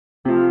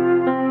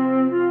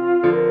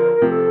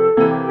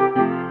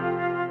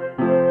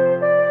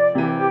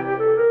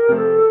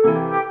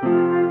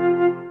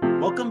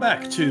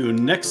back to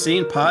Next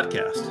Scene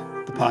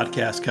Podcast, the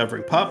podcast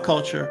covering pop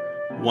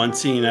culture, one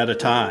scene at a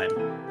time.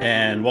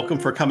 And welcome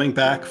for coming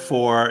back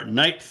for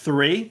night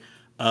 3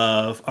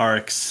 of our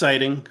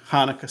exciting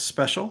Hanukkah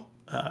special,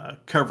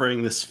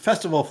 covering this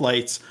Festival of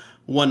Lights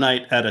one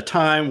night at a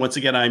time. Once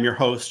again, I'm your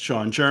host,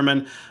 Sean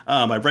German.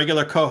 My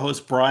regular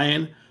co-host,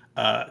 Brian,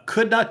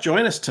 could not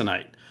join us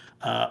tonight.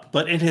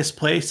 But in his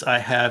place, I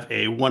have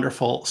a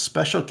wonderful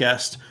special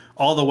guest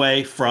all the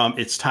way from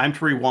It's Time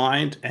to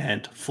Rewind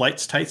and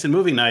Flights, Tights, and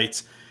Movie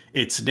Nights.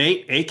 It's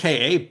Nate,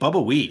 a.k.a.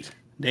 Bubba Weed.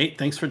 Nate,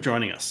 thanks for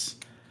joining us.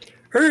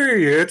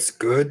 Hey, it's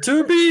good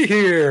to be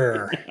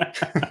here.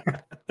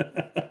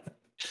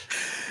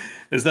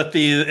 Is that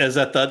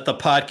the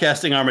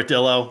podcasting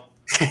armadillo?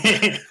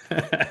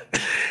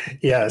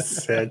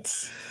 Yes,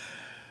 it's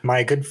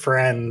my good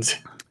friend,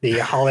 the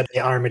Holiday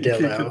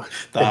Armadillo.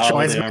 The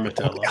Holiday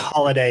Armadillo.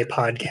 Holiday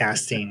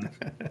podcasting.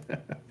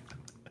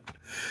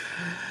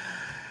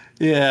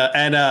 Yeah,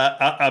 and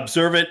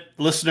observant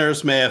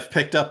listeners may have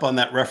picked up on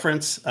that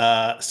reference.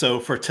 So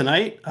for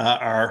tonight,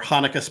 our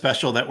Hanukkah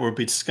special that we'll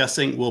be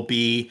discussing will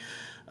be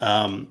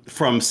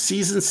from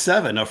season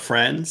 7 of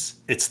Friends.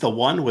 It's the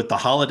one with the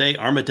Holiday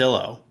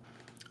Armadillo.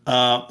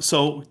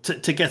 So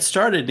to get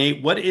started,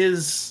 Nate, what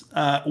is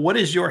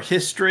your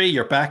history,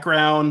 your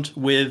background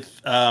with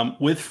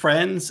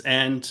Friends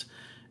and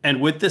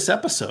with this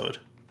episode?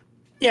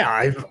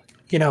 Yeah,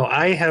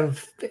 I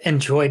have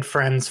enjoyed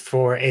Friends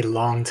for a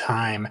long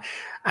time.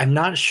 I'm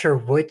not sure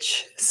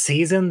which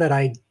season that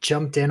I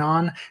jumped in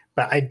on,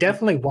 but I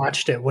definitely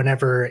watched it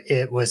whenever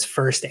it was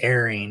first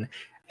airing.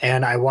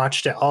 And I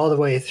watched it all the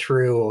way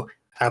through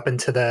up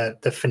into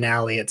the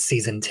finale at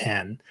season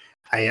 10.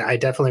 I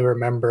definitely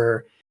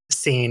remember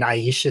seeing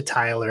Aisha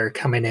Tyler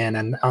coming in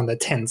and on the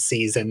 10th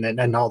season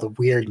and all the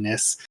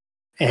weirdness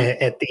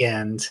at the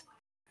end.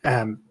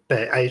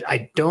 But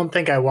I don't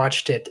think I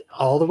watched it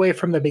all the way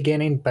from the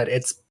beginning, but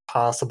it's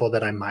possible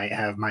that I might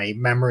have. My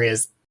memory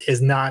does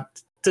not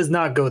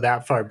go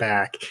that far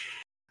back.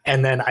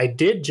 And then I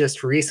did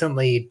just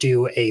recently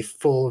do a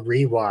full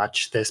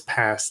rewatch this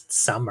past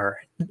summer,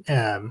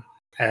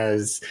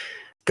 as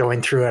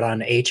going through it on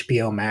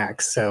HBO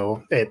Max.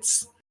 So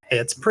it's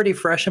pretty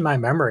fresh in my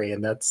memory,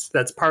 and that's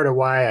part of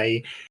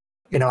why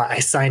I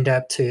signed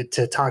up to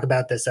talk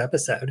about this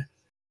episode.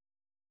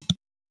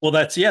 Well,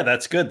 that's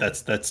good.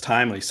 That's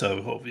timely.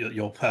 So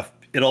you'll have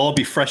it'll all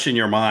be fresh in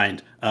your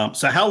mind.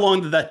 So how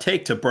long did that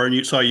take to burn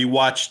you? So you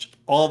watched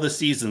all the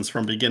seasons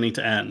from beginning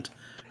to end,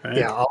 right?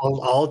 Yeah,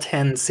 all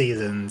 10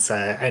 seasons.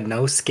 I had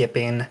no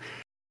skipping,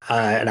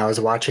 and I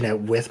was watching it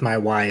with my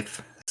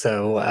wife.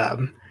 So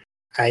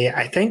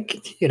I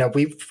think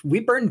we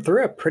burned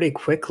through it pretty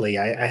quickly.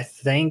 I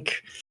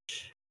think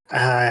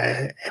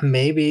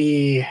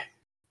maybe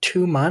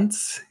 2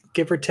 months,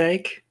 give or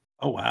take.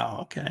 Oh wow!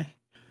 Okay.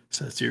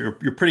 So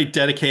you're pretty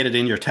dedicated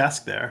in your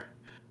task there.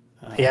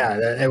 Yeah,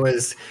 it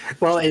was.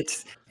 Well,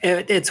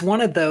 it's one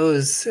of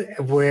those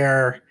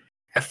where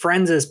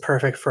Friends is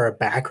perfect for a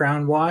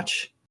background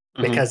watch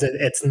because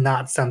it's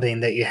not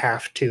something that you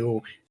have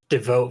to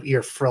devote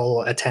your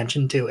full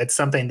attention to. It's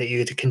something that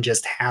you can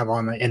just have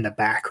in the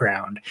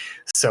background.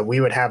 So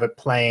we would have it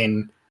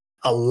playing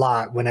a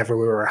lot whenever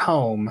we were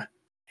home,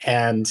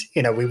 and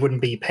we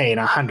wouldn't be paying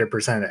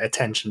 100%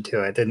 attention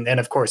to it. And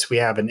of course, we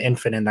have an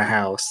infant in the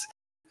house.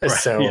 Right,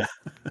 so yeah.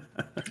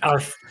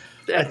 Our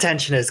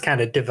attention is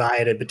kind of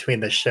divided between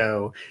the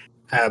show,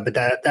 but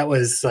that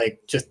was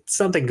like just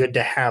something good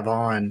to have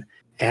on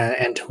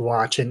and to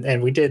watch,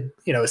 and we did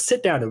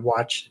sit down and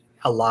watch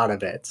a lot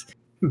of it,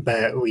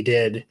 but we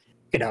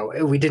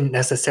didn't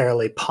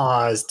necessarily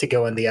pause to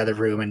go in the other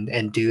room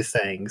and do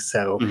things,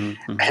 so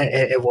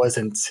it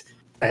wasn't.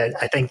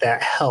 I think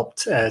that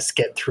helped us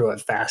get through it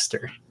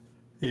faster.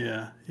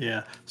 Yeah.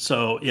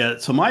 So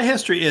my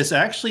history is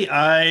actually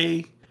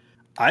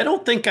I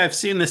don't think I've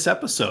seen this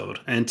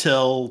episode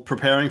until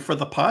preparing for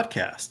the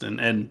podcast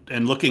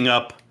and looking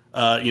up,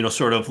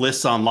 sort of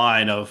lists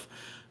online of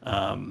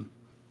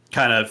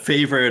kind of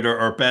favorite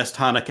or best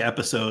Hanukkah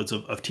episodes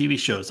of TV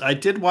shows. I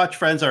did watch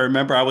Friends. I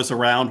remember I was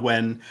around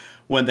when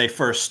they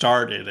first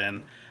started,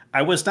 and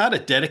I was not a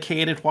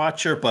dedicated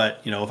watcher,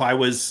 but if I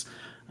was,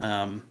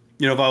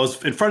 if I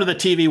was in front of the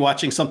TV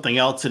watching something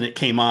else and it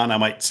came on, I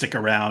might stick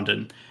around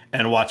and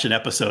watch an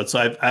episode.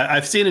 So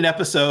I've seen an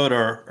episode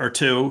or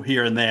two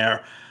here and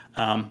there.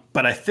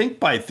 But I think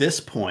by this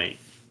point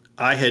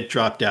I had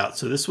dropped out.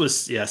 So this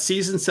was,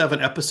 season 7,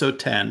 episode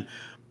 10.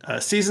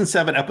 Season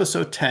 7,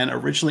 episode 10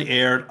 originally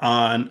aired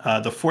on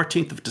the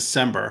 14th of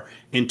December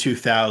in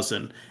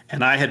 2000.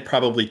 And I had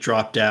probably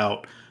dropped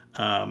out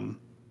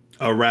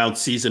around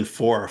season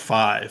 4 or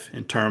 5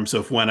 in terms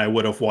of when I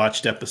would have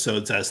watched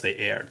episodes as they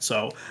aired.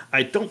 So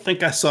I don't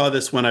think I saw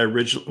this when it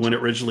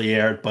originally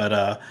aired,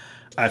 but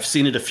I've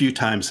seen it a few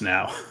times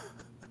now.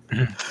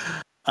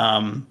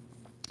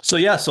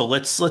 So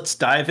let's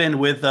dive in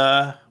with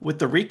the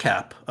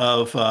recap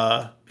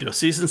of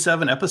season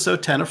 7,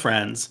 episode 10 of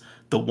Friends,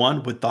 the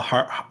one with the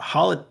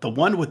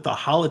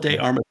holiday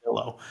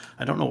armadillo.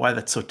 I don't know why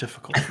that's so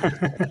difficult.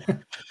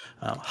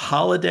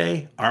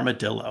 Holiday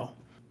Armadillo.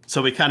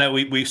 So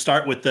we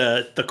start with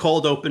the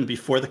cold open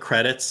before the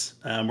credits.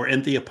 We're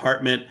in the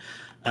apartment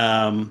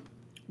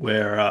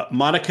where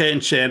Monica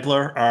and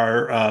Chandler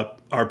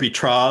are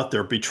betrothed.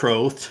 They're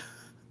betrothed,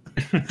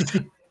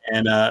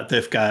 and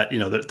they've got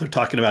they're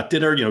talking about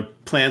dinner.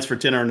 Plans for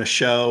dinner and a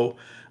show.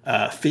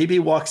 Phoebe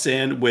walks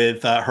in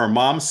with her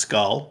mom's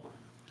skull,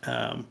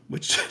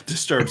 which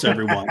disturbs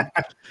everyone.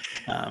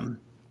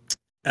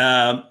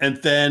 And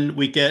then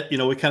we get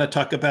we kind of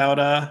talk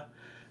about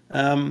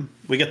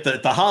we get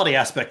the holiday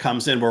aspect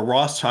comes in where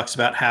Ross talks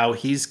about how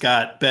he's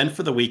got Ben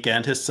for the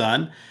weekend, his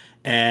son,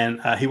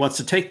 and he wants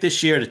to take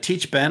this year to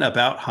teach Ben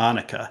about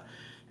Hanukkah.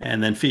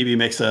 And then Phoebe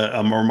makes a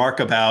remark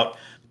about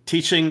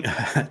teaching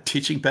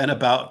Ben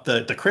about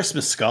the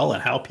Christmas skull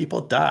and how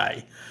people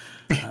die.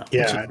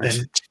 Yeah,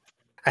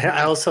 and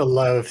I also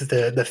love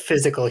the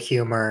physical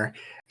humor.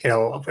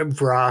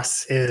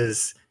 Ross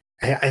is,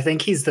 I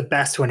think he's the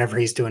best whenever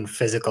he's doing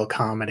physical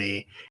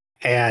comedy.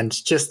 And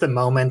just the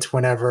moment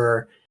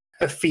whenever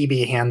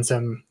Phoebe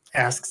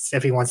asks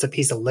if he wants a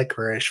piece of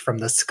licorice from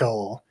the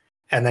skull,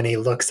 and then he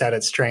looks at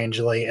it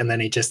strangely, and then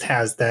he just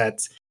has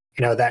that,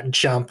 that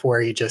jump where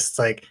he just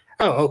like,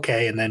 oh,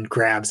 okay, and then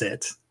grabs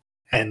it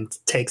and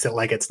takes it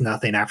like it's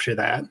nothing after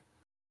that.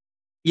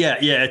 Yeah,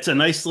 it's a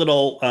nice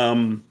little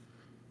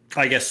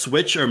I guess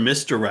switch or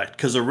misdirect,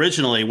 because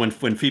originally when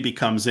Phoebe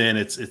comes in,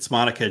 it's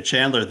Monica and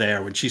Chandler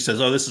there. When she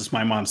says, "Oh, this is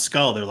my mom's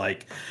skull," they're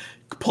like,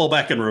 pull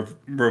back in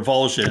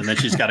revulsion, and then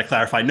she's got to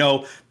clarify,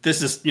 "No,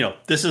 this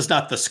is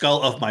not the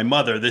skull of my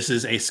mother. This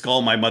is a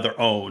skull my mother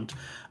owned."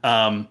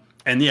 And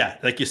yeah,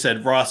 like you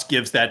said, Ross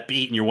gives that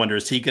beat, and you wonder,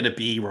 is he going to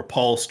be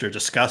repulsed or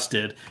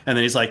disgusted? And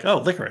then he's like, "Oh,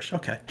 licorice,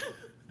 okay."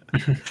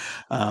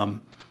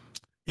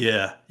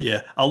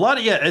 Yeah, a lot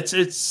of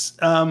it's.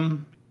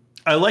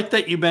 I like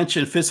that you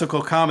mentioned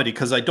physical comedy,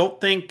 because I don't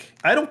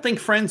think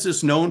Friends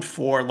is known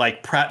for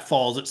like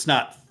pratfalls. It's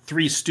not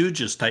Three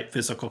Stooges type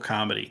physical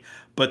comedy,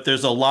 but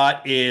there's a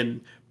lot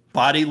in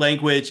body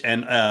language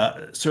and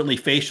certainly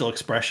facial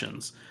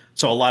expressions.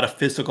 So a lot of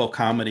physical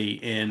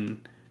comedy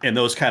in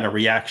those kind of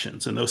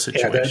reactions in those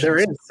situations.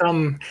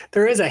 Yeah,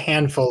 there is a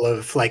handful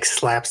of like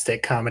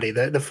slapstick comedy.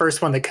 The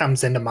first one that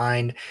comes into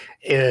mind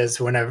is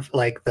whenever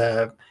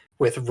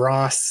with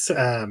Ross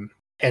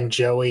and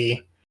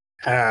Joey,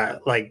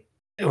 like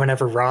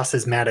whenever Ross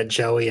is mad at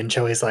Joey and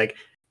Joey's like,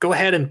 "Go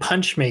ahead and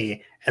punch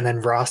me," and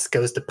then Ross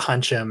goes to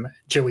punch him,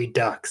 Joey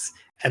ducks,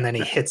 and then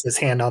he hits his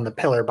hand on the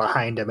pillar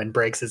behind him and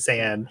breaks his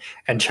hand,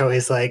 and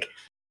Joey's like,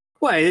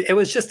 "Well, it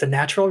was just a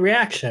natural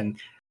reaction.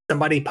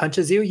 Somebody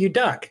punches you, you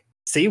duck.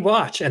 See,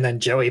 watch." And then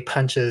Joey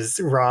punches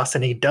Ross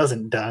and he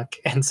doesn't duck,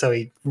 and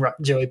so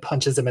Joey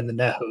punches him in the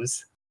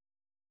nose.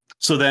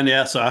 So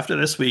then, so after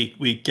this,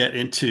 we get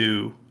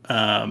into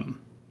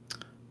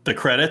the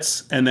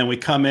credits, and then we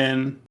come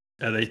in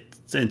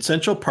in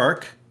Central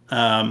Park,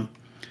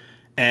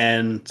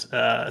 and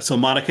so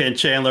Monica and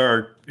Chandler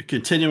are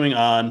continuing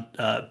on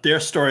their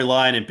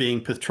storyline and being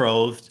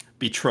betrothed.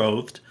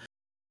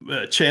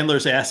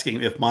 Chandler's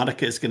asking if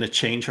Monica is going to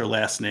change her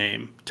last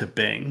name to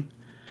Bing.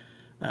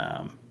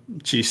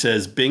 She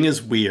says Bing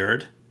is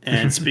weird.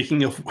 And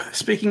speaking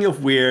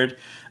of weird,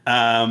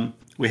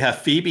 we have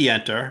Phoebe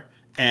enter,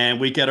 and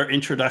we get our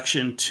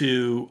introduction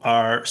to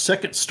our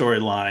second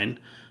storyline.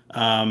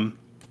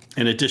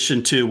 In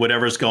addition to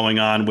whatever's going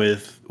on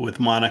with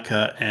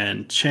Monica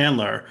and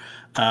Chandler,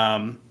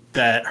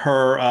 that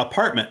her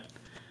apartment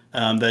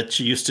that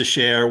she used to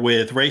share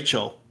with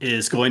Rachel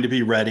is going to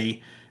be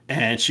ready,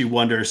 and she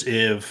wonders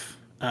if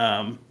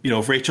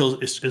if Rachel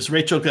is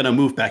Rachel going to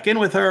move back in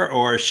with her,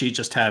 or is she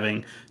just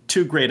having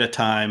too great a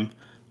time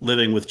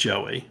living with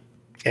Joey?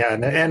 Yeah,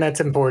 and it's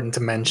important to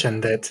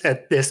mention that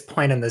at this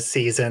point in the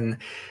season,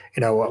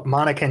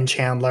 Monica and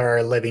Chandler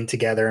are living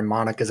together in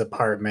Monica's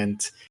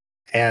apartment,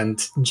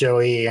 and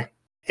Joey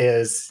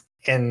is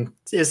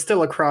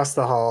still across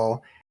the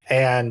hall.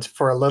 And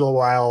for a little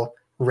while,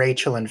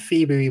 Rachel and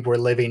Phoebe were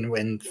living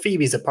in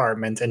Phoebe's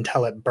apartment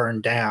until it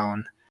burned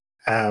down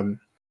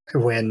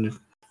when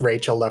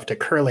Rachel left a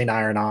curling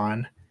iron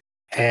on.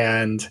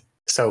 And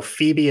so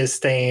Phoebe is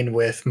staying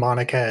with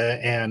Monica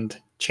and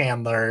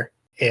Chandler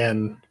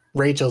in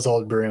Rachel's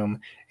old room,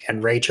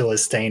 and Rachel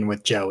is staying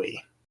with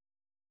Joey.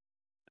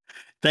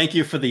 Thank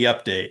you for the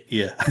update.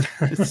 Yeah,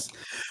 it's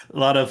a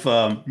lot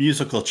of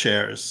musical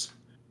chairs.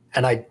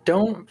 And I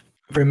don't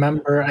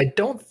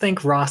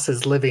think Ross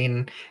is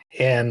living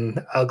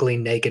in Ugly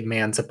Naked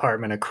Man's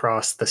apartment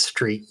across the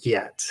street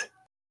yet.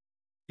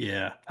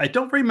 Yeah, I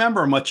don't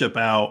remember much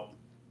about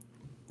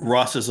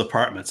Ross's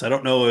apartments. I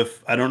don't know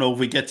if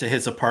we get to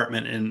his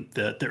apartment in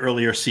the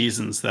earlier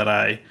seasons that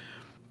I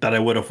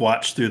would have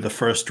watched through the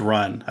first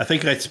run. I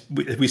think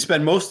we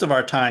spend most of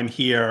our time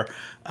here,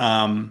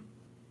 where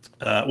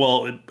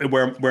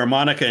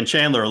Monica and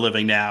Chandler are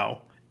living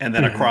now, and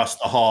then across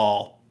the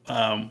hall,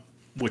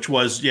 which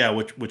was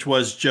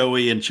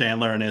Joey and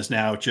Chandler, and is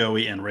now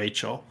Joey and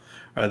Rachel,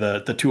 are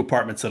the two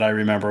apartments that I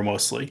remember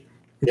mostly.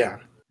 Yeah.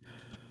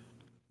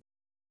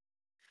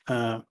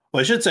 Well,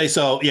 I should say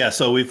so. Yeah,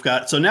 so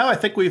now I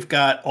think we've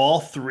got all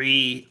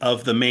three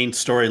of the main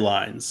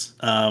storylines.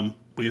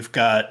 We've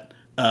got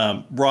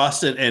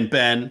Ross and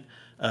Ben,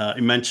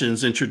 he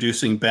mentions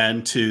introducing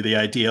Ben to the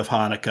idea of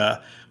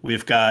Hanukkah.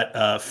 We've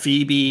got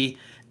Phoebe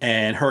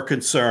and her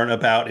concern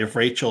about if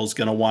Rachel's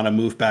going to want to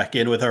move back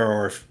in with her,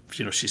 or if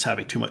she's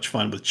having too much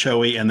fun with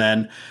Joey, and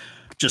then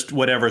just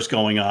whatever's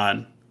going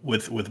on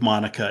with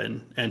Monica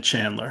and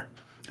Chandler.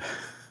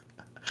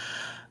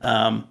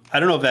 I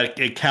don't know if that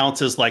it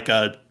counts as like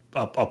a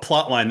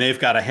plot line. They've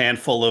got a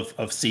handful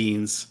of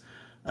scenes.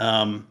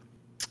 I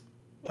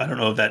don't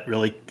know if that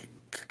really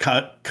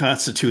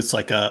constitutes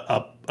like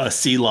a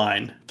C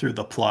line through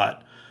the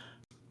plot.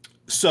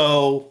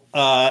 So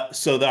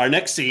our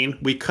next scene,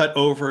 we cut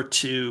over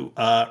to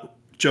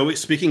Joey.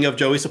 Speaking of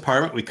Joey's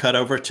apartment, we cut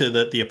over to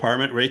the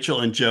apartment,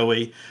 Rachel and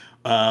Joey,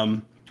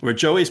 where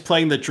Joey's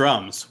playing the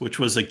drums, which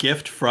was a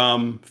gift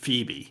from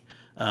Phoebe,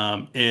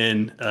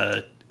 in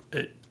an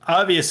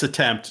obvious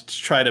attempt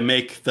to try to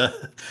make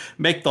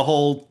the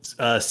whole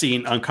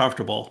scene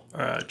uncomfortable,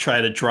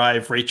 try to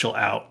drive Rachel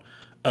out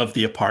of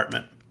the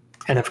apartment.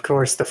 And of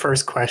course, the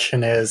first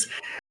question is,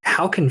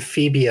 how can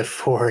Phoebe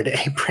afford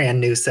a brand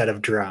new set of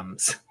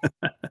drums?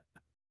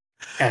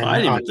 And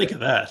I didn't even think of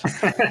that.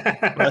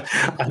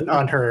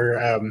 on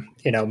her,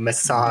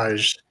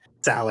 massage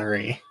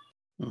salary.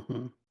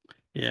 Mm-hmm.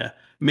 Yeah,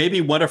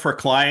 maybe one of her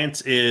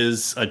clients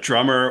is a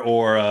drummer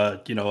or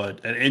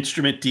an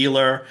instrument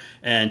dealer,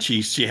 and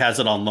she has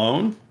it on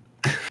loan.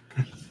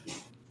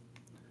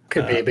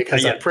 Could be,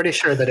 because I'm pretty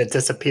sure that it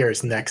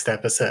disappears next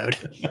episode.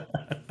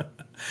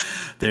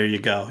 There you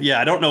go.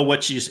 Yeah, I don't know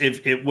what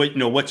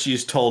what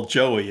she's told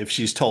Joey, if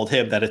she's told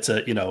him that it's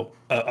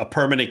a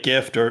permanent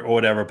gift or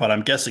whatever. But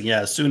I'm guessing,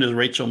 as soon as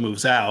Rachel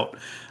moves out,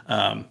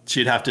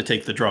 she'd have to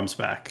take the drums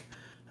back.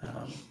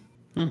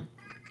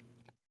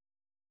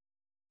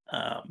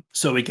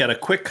 So we get a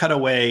quick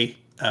cutaway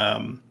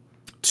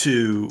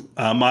to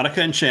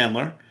Monica and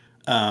Chandler,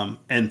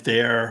 and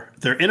they're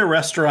in a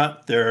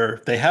restaurant.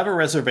 They have a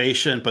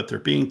reservation, but they're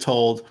being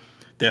told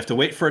they have to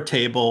wait for a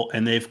table,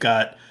 and they've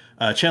got.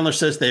 Chandler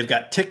says they've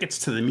got tickets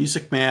to the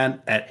Music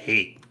Man at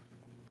 8.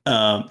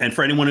 And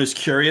for anyone who's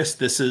curious,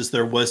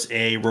 there was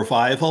a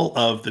revival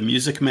of the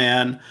Music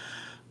Man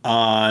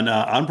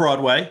on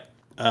Broadway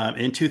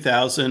in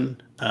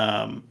 2000,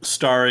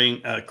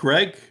 starring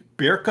Greg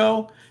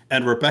Bierko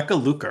and Rebecca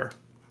Luker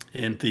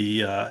in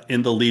the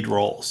lead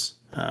roles,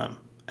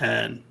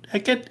 and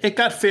it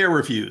got fair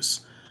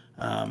reviews.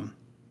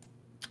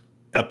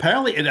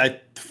 Apparently,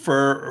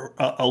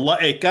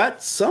 it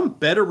got some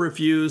better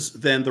reviews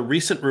than the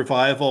recent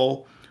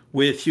revival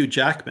with Hugh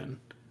Jackman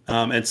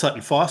and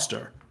Sutton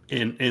Foster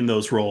in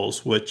those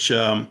roles, which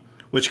kind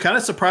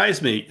of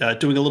surprised me.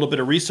 Doing a little bit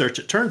of research,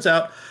 it turns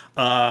out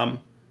a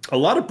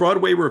lot of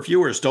Broadway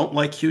reviewers don't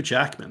like Hugh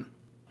Jackman.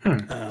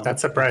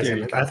 That's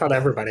surprising. I thought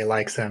everybody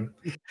likes him.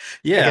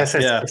 Yeah, I guess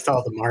it's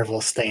all the Marvel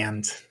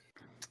stands.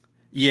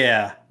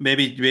 Yeah,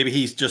 maybe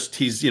he's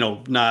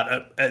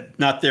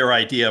not their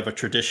idea of a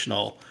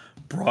traditional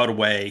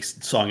Broadway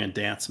song and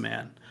dance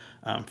man,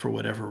 for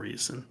whatever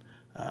reason.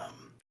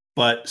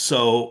 But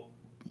so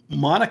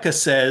Monica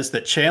says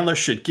that Chandler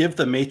should give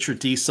the maitre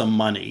d' some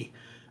money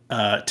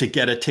to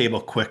get a table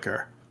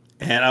quicker.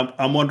 And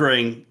I'm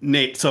wondering,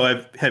 Nate,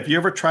 so have you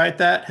ever tried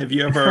that? Have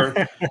you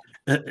ever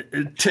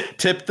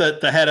tipped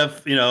the head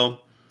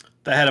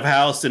of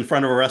house in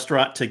front of a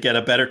restaurant to get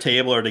a better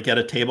table or to get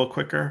a table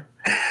quicker?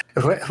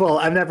 Well,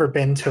 I've never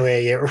been to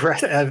a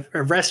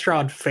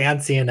restaurant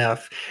fancy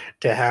enough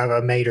to have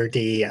a maitre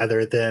d'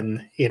 other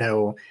than,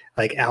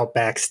 like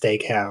Outback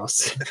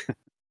Steakhouse.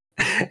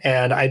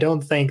 And I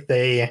don't think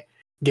they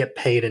get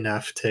paid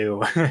enough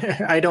to,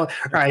 I don't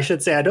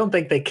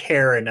think they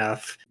care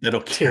enough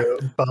to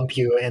bump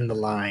you in the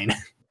line.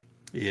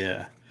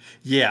 Yeah.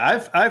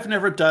 Yeah. I've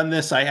never done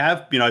this. I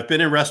have, I've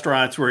been in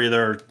restaurants where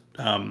either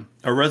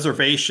a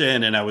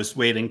reservation and I was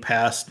waiting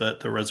past the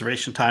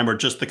reservation time, or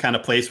just the kind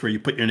of place where you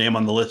put your name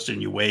on the list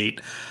and you wait.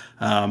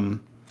 I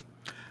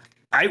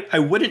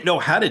wouldn't know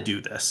how to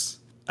do this.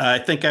 I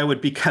think I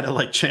would be kind of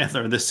like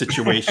Chandler in this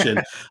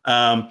situation.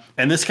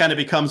 And this kind of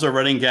becomes a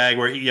running gag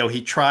where,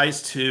 he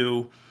tries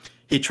to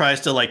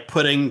like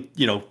putting,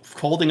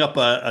 holding up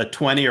a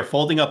 20 or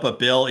folding up a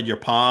bill in your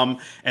palm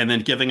and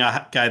then giving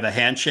a guy the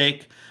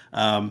handshake.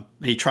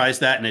 He tries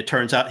that, and it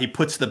turns out he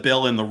puts the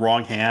bill in the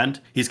wrong hand.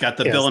 He's got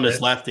the bill in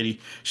his left, and he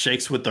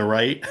shakes with the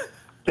right.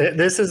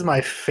 This is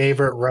my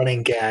favorite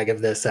running gag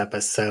of this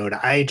episode.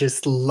 I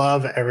just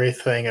love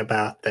everything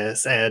about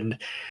this, and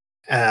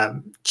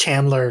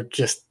Chandler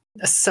just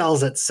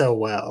sells it so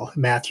well.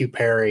 Matthew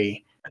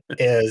Perry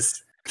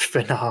is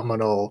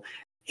phenomenal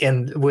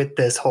with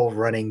this whole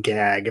running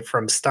gag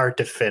from start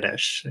to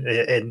finish,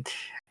 and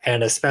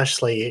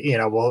especially,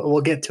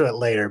 we'll get to it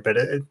later, but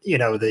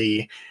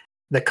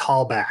the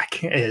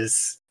callback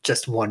is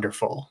just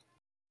wonderful.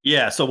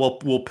 Yeah, so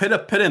we'll put a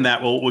pin in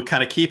that. We'll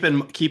kind of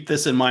keep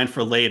this in mind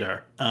for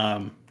later.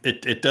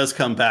 It does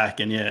come back,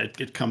 and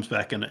it comes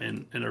back in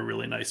a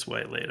really nice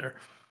way later.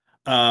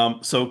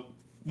 So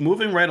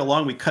moving right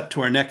along, we cut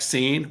to our next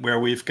scene where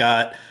we've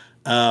got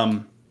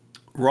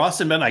Ross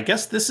and Ben. I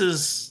guess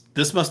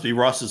this must be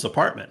Ross's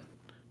apartment.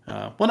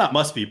 Well, not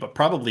must be, but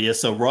probably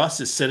is. So Ross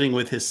is sitting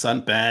with his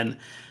son Ben,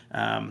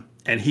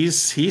 and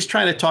he's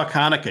trying to talk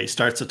Hanukkah. He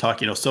starts to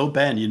talk, so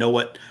Ben, you know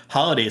what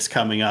holiday is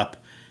coming up?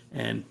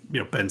 And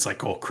Ben's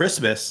like, oh,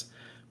 Christmas.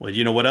 Well,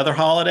 you know what other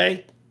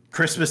holiday?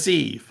 Christmas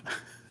Eve.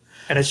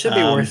 And it should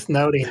be worth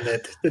noting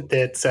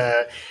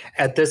that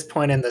at this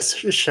point in this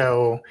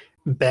show,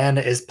 Ben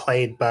is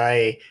played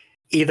by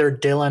either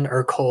Dylan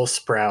or Cole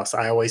Sprouse.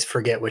 I always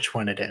forget which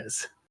one it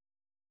is.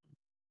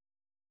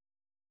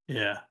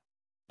 Yeah.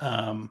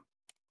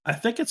 I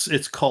think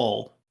it's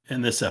Cole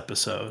in this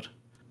episode.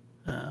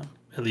 At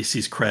least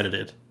he's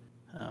credited.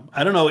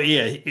 I don't know.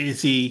 Yeah,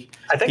 is he?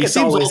 I think it's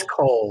always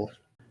Cole.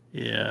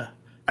 Yeah.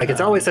 Like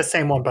it's always the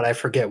same one, but I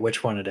forget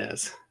which one it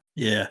is.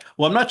 Yeah.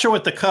 Well, I'm not sure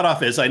what the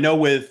cutoff is. I know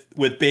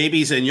with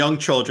babies and young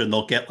children,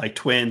 they'll get like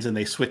twins and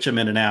they switch them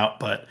in and out.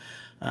 But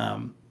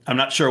I'm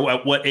not sure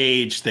at what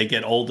age they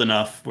get old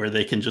enough where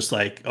they can just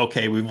like,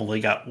 okay, we've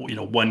only got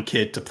one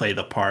kid to play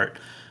the part.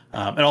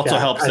 It also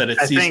helps that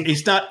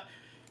he's not.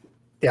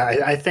 Yeah,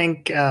 I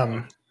think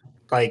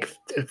like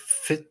the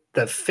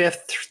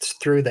 5th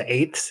through the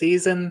 8th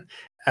season,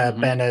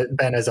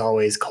 Ben is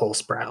always Cole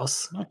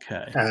Sprouse.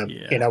 Okay.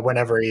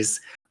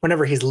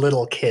 Whenever he's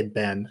little kid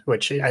Ben,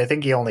 which I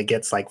think he only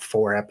gets like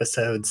 4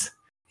 episodes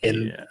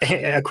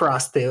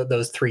across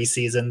those 3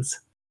 seasons.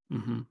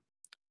 Mm-hmm.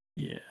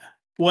 Yeah.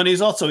 Well, and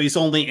he's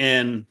only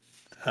in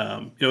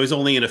he's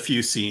only in a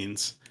few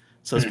scenes,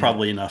 so it's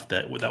probably enough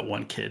that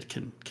one kid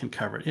can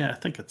cover it. Yeah, I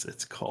think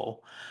it's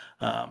Cole,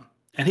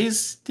 and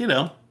he's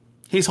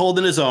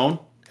holding his own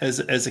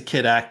as a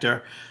kid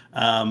actor.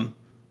 And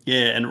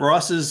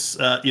Ross is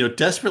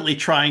desperately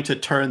trying to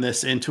turn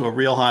this into a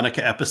real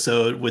Hanukkah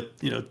episode with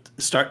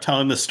start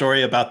telling the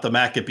story about the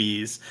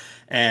Maccabees,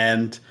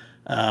 and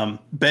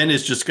Ben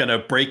is just going to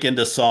break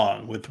into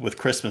song with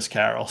Christmas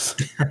carols.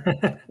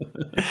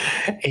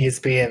 He's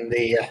being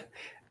the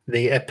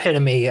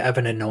epitome of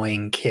an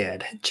annoying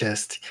kid,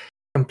 just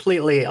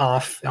completely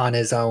off on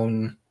his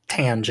own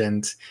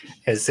tangent.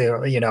 As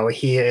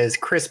he is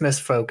Christmas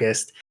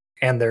focused,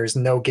 and there's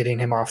no getting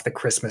him off the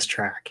Christmas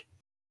track.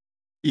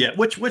 Yeah,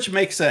 which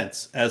makes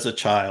sense as a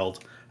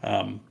child,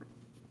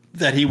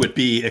 that he would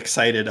be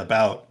excited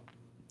about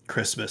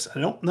Christmas. I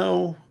don't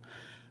know,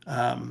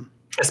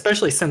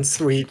 especially since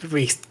we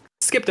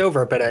skipped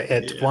over, but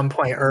at one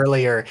point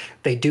earlier,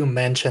 they do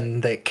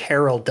mention that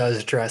Carol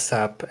does dress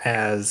up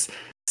as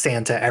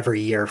Santa every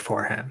year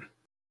for him.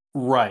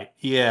 Right.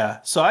 Yeah.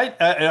 So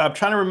I'm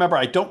trying to remember.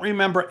 I don't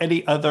remember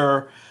any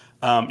other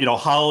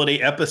holiday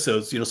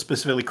episodes,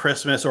 specifically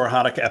Christmas or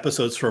Hanukkah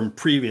episodes from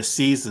previous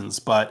seasons.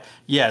 But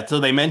yeah, so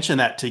they mention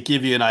that to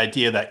give you an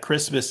idea that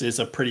Christmas is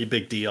a pretty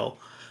big deal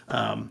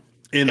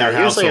in their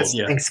household. Usually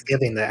it's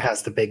Thanksgiving that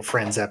has the big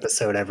Friends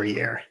episode every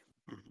year.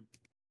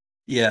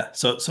 Yeah.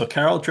 So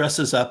Carol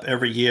dresses up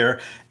every year,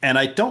 and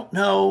I don't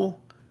know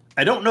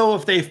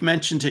if they've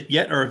mentioned it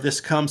yet or if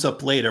this comes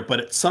up later, but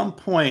at some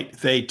point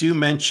they do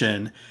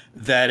mention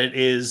that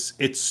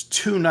it's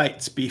 2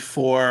 nights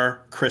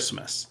before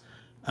Christmas.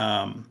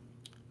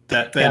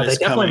 That they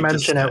definitely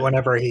mention it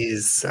whenever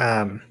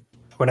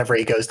whenever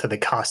he goes to the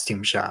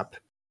costume shop.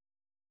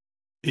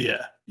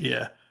 Yeah.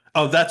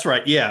 Oh, that's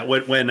right. Yeah,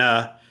 when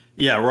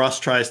Ross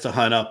tries to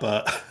hunt up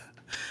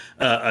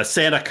a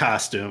Santa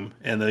costume,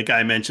 and the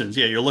guy mentions,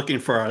 you're looking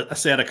for a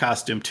Santa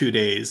costume 2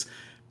 days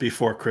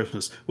before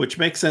Christmas, which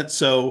makes sense.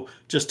 So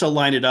just to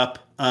line it up,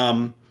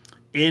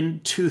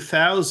 in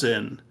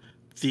 2000,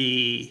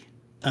 the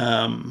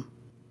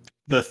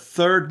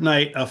third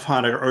night of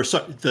Hanukkah,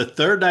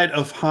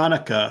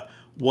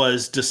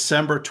 was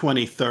December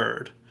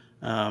 23rd.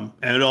 And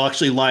it'll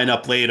actually line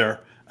up later.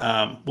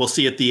 We'll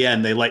see at the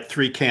end, they light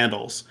 3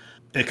 candles.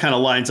 It kind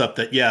of lines up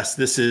that, yes,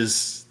 this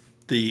is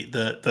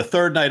the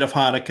third night of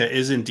Hanukkah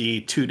is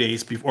indeed 2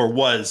 days before, or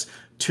was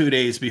 2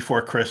 days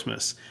before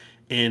Christmas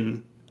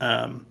in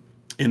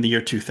the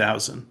year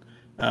 2000.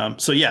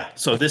 So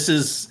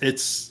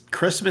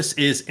Christmas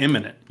is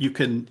imminent. You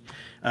can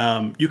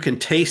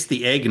taste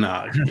the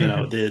eggnog,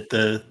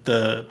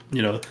 the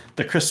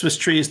Christmas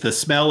trees, the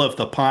smell of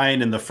the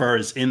pine and the fir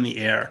is in the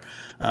air.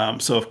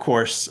 So of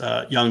course,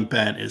 young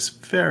Ben is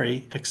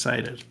very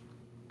excited.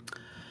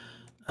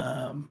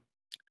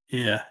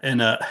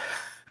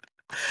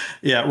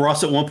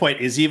 Ross at one point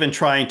is even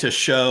trying to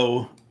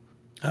show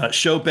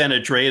Ben a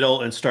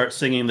dreidel and start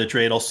singing the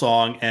dreidel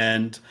song.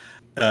 And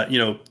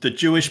the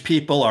Jewish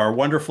people are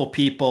wonderful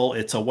people.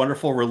 It's a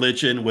wonderful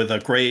religion with a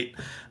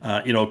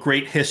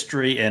great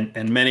history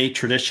and many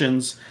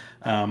traditions.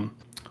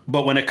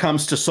 But when it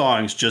comes to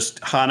songs,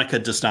 just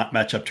Hanukkah does not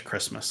match up to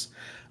Christmas.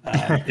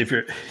 If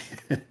you're,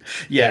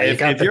 you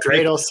got the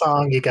dreidel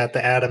song, you got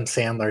the Adam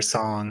Sandler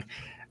song,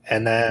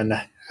 and then,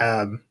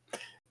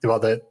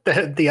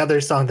 the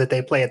other song that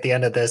they play at the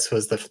end of this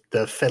was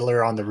the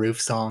Fiddler on the Roof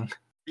song.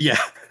 Yeah.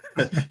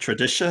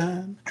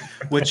 Tradition,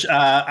 which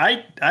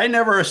I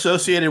never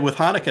associated with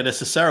Hanukkah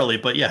necessarily,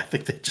 but yeah, I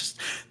think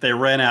they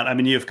ran out. I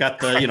mean, you've got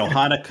the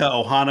Hanukkah,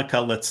 oh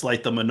Hanukkah, let's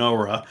light the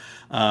menorah,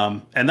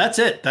 and that's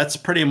it. That's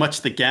pretty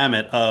much the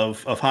gamut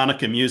of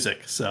Hanukkah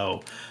music.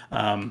 So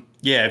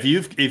yeah,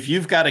 if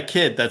you've got a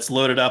kid that's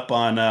loaded up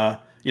on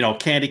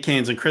candy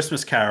canes and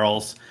Christmas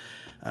carols,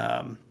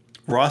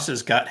 Ross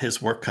has got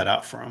his work cut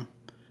out for him.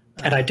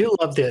 And I do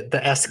love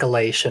the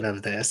escalation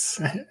of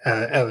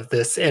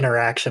this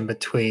interaction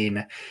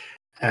between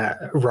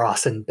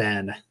Ross and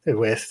Ben,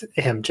 with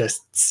him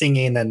just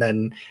singing and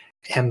then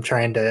him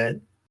trying to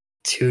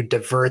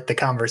divert the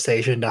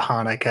conversation to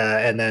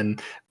Hanukkah, and then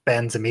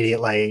Ben's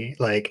immediately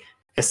like,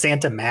 "Is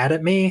Santa mad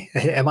at me?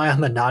 Am I on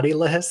the naughty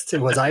list?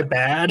 Was I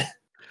bad?"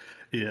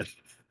 Yeah,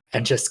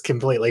 and just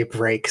completely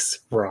breaks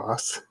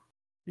Ross.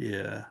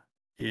 yeah,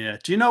 yeah.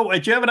 Do you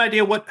have an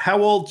idea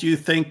how old do you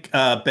think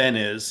Ben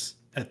is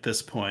at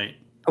this point?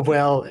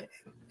 Well,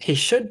 he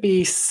should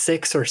be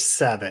 6 or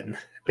 7,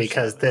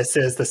 because this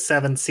is the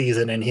 7th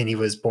season and he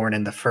was born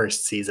in the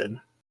 1st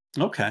season.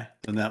 Okay,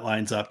 then that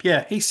lines up.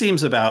 Yeah, he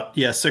seems about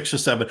 6 or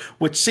 7,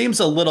 which seems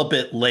a little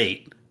bit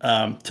late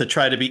to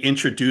try to be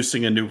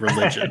introducing a new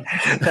religion.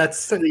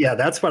 That's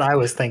what I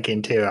was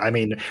thinking too. I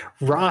mean,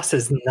 Ross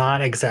is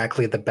not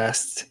exactly the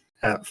best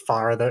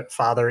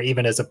father,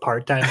 even as a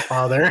part-time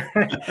father,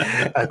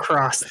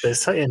 across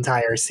this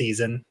entire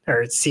season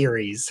or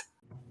series.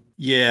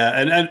 Yeah,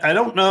 and I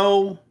don't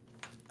know.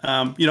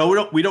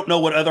 We don't know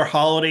what other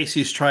holidays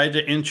he's tried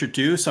to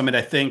introduce. I mean,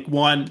 I think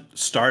one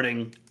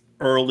starting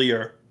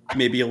earlier,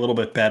 maybe a little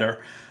bit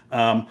better.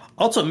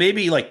 Also,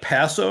 maybe like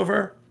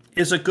Passover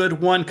is a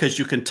good one because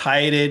you can tie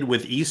it in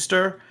with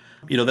Easter.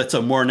 That's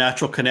a more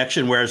natural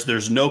connection, whereas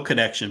there's no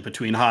connection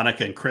between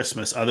Hanukkah and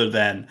Christmas other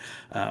than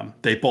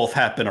they both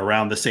happen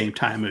around the same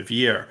time of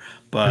year.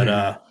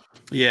 But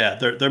yeah,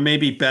 there may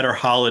be better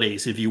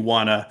holidays if you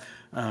want to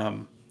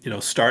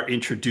start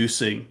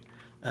introducing,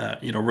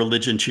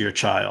 religion to your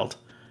child.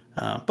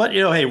 But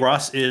hey,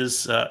 Ross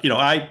is,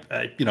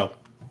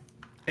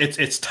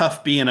 it's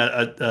tough being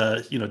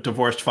a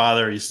divorced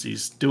father.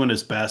 He's doing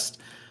his best.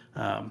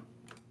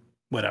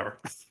 Whatever,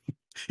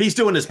 he's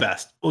doing his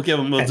best. We'll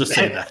just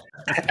say that.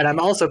 And I'm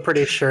also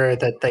pretty sure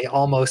that they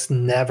almost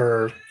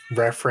never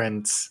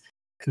reference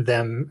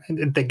the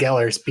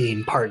Gellers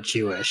being part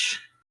Jewish.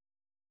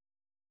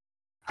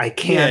 I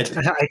can't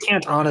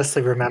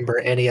honestly remember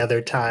any other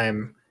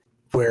time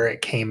where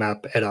it came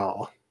up at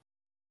all.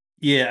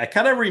 Yeah, I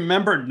kind of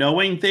remember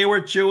knowing they were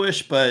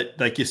Jewish, but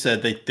like you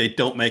said, they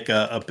don't make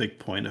a big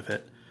point of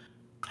it.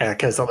 Yeah,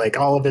 because like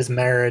all of his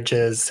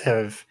marriages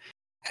have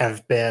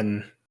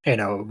been,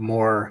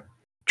 more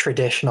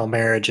traditional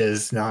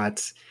marriages.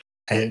 Not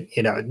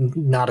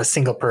a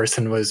single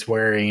person was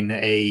wearing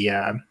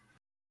a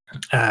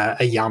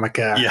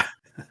yarmulke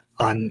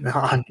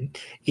on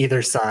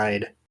either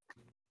side.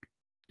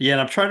 Yeah,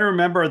 and I'm trying to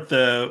remember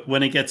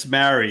when he gets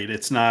married,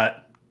 it's not.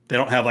 They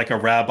don't have like a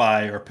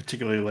rabbi or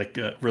particularly like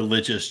a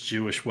religious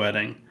Jewish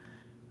wedding.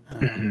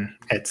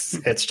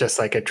 It's just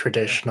like a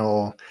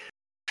traditional,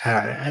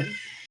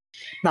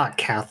 not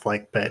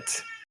Catholic,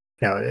 but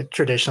a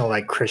traditional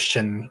like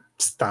Christian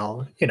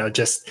style.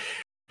 Just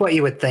what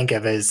you would think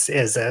of as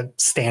a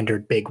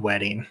standard big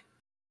wedding.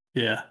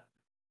 Yeah.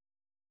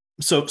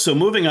 So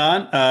moving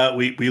on,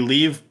 we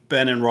leave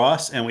Ben and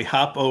Ross and we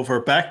hop over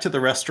back to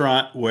the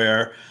restaurant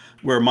where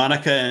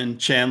Monica and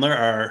Chandler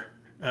are.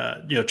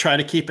 Trying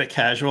to keep it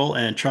casual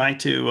and trying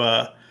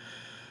to,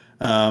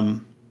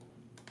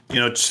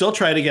 still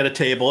try to get a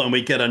table. And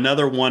we get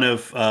another one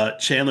of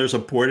Chandler's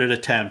aborted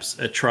attempts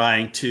at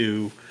trying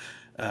to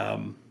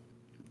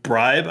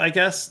bribe, I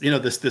guess,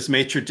 this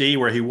maitre d',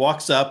 where he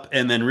walks up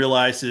and then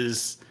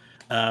realizes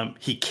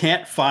he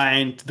can't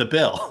find the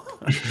bill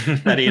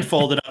that he had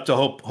folded up to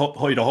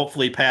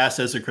hopefully pass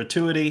as a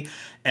gratuity.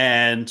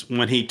 And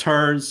when he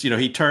turns,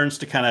 he turns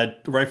to kind of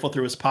rifle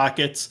through his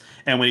pockets.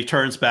 And when he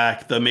turns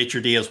back, the maitre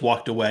d' has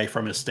walked away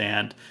from his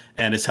stand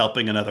and is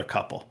helping another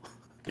couple.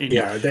 He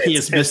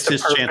has missed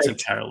his chance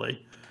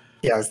entirely.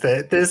 Yes,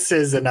 this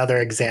is another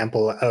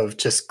example of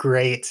just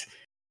great,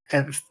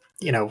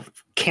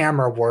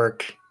 camera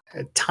work,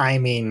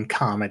 timing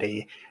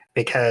comedy.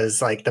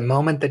 Because like the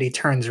moment that he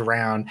turns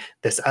around,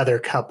 this other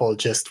couple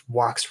just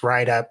walks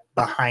right up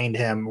behind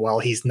him while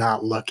he's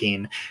not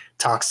looking,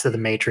 talks to the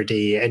maitre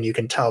d', and you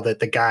can tell that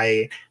the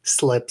guy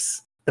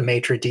slips the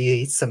maitre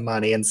d' some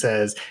money and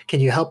says, "Can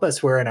you help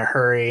us? We're in a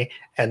hurry."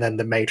 And then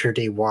the maitre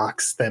d'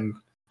 walks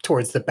them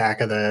towards the back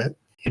of the,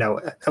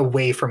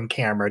 away from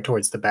camera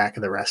towards the back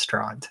of the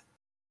restaurant.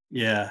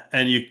 Yeah,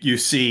 and you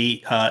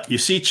see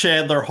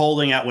Chandler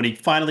holding out when he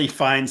finally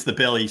finds the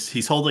bill.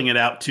 He's holding it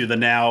out to the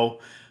now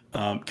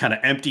kind of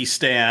empty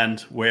stand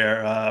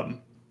where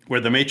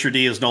the maitre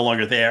d' is no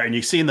longer there, and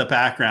you see in the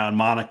background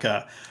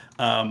Monica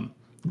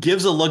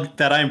gives a look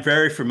that I'm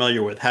very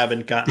familiar with,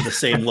 having gotten the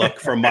same look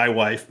from my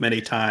wife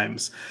many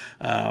times,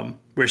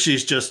 where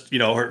she's just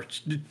her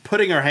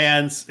putting her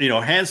hands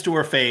to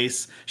her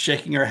face,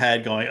 shaking her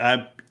head, going,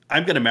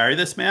 "I'm going to marry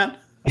this man."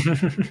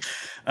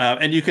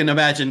 And you can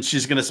imagine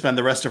she's going to spend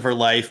the rest of her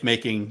life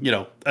making,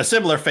 a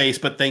similar face,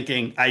 but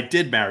thinking, I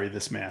did marry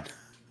this man.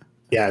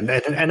 Yeah,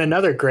 and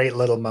another great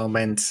little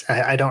moment.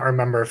 I don't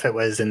remember if it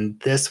was in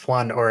this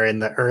one or in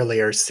the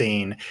earlier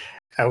scene.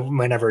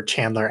 Whenever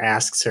Chandler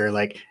asks her,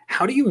 like,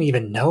 "How do you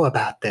even know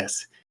about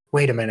this?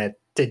 Wait a minute,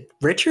 did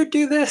Richard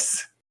do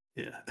this?"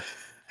 Yeah.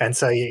 And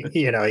so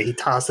he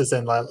tosses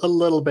in a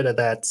little bit of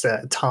that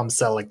Tom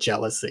Selleck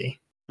jealousy.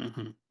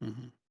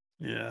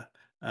 Yeah.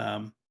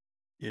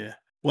 Yeah.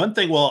 One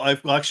thing, well,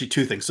 actually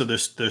two things. So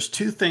there's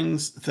two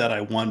things that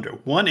I wonder.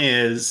 One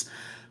is,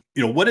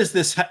 what is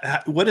this?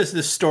 What does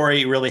this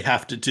story really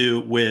have to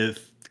do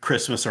with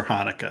Christmas or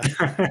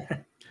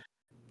Hanukkah?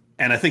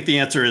 And I think the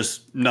answer is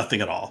nothing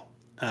at all.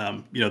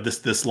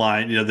 This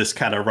line, this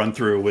kind of run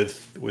through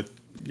with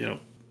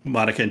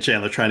Monica and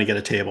Chandler trying to get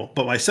a table.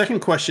 But my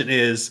second question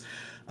is,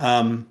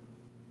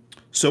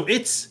 so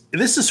this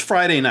is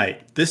Friday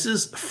night. This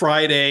is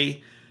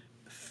Friday,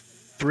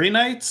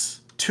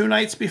 2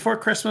 nights before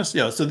Christmas.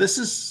 So this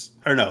is,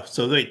 or no.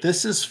 So wait,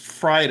 this is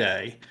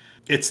Friday.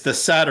 It's the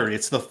Saturday.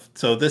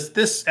 So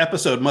this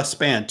episode must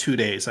span 2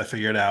 days. I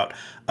figured out.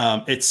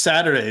 It's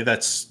Saturday.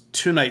 That's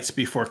 2 nights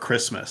before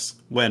Christmas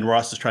when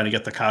Ross is trying to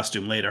get the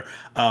costume later.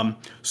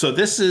 So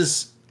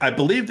I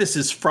believe this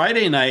is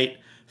Friday night,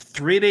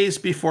 3 days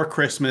before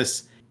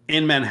Christmas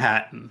in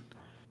Manhattan.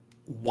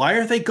 Why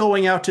are they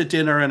going out to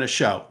dinner and a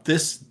show?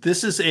 This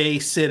is a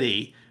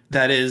city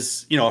that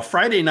is, a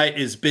Friday night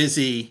is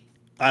busy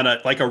on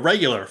a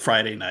regular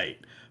Friday night.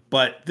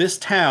 But this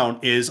town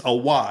is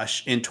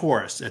awash in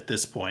tourists at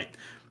this point.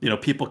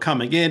 People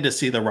coming in to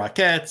see the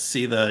Rockettes,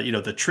 see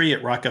the tree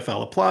at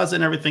Rockefeller Plaza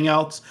and everything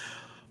else.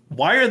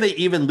 Why are they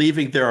even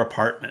leaving their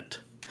apartment?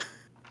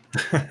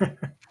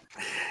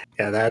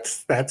 Yeah,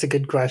 that's a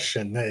good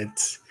question. I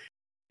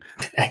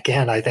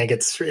think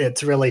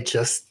it's really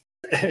just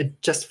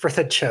for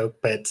the joke,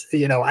 but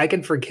I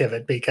can forgive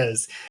it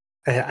because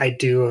I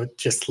do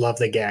just love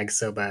the gag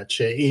so much.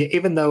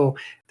 Even though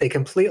I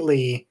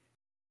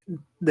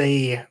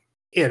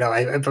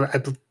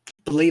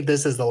believe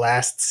this is the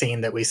last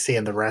scene that we see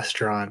in the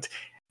restaurant,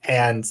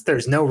 and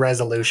there's no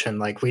resolution.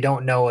 Like, we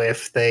don't know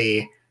if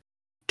they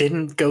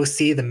didn't go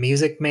see the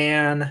Music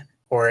Man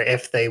or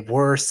if they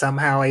were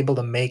somehow able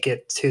to make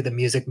it to the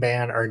Music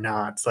Man or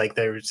not. It's like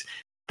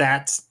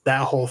that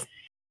whole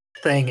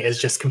thing is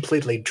just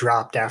completely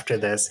dropped after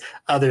this,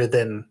 other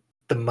than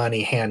the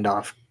money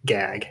handoff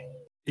gag.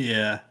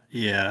 Yeah.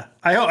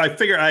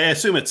 I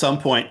assume at some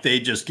point they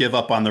just give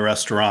up on the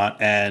restaurant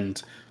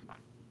and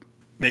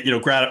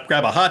grab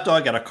a hot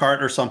dog at a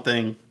cart or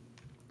something,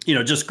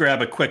 just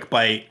grab a quick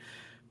bite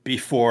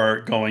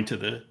before going to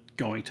the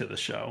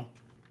show.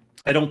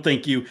 I don't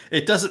think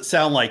it doesn't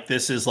sound like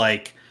this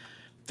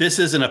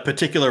isn't a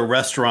particular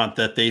restaurant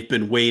that they've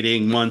been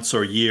waiting months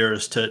or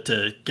years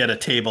to get a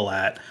table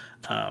at.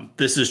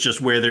 This is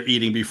just where they're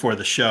eating before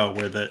the show,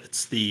 where the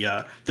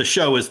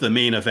show is the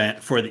main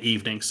event for the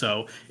evening.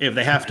 So if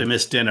they have to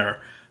miss dinner,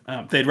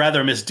 they'd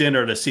rather miss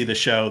dinner to see the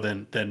show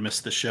than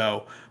miss the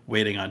show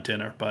waiting on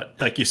dinner. But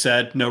like you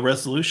said, no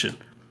resolution,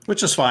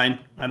 which is fine.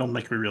 I don't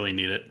think we really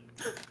need it.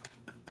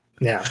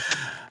 Yeah.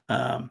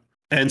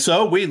 And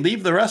so we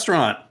leave the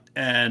restaurant,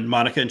 and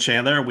Monica and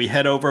Chandler, we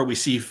head over. We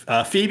see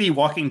Phoebe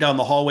walking down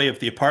the hallway of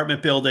the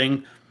apartment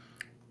building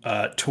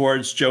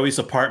towards Joey's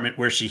apartment,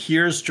 where she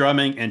hears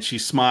drumming and she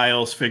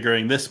smiles,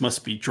 figuring this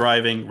must be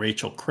driving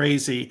Rachel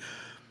crazy.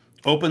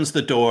 Opens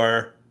the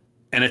door,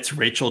 and it's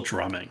Rachel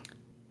drumming.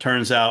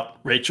 Turns out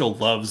Rachel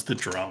loves the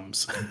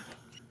drums.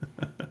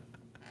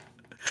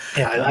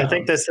 Yeah, I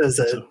think this is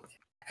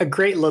a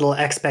great little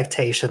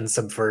expectation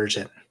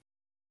subversion.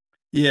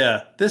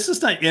 Yeah, this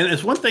is not, and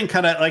it's one thing,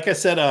 kind of like I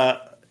said,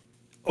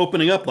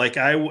 opening up. Like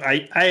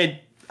I'd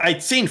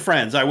seen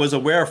Friends. I was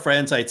aware of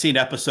Friends. I'd seen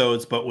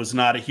episodes, but was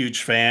not a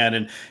huge fan.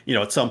 And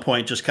at some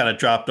point, just kind of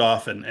dropped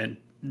off and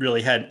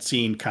really hadn't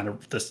seen kind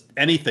of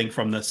anything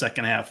from the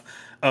second half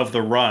of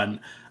the run.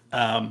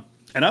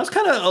 And I was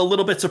kind of a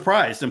little bit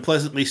surprised, and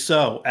pleasantly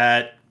so,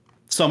 at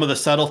some of the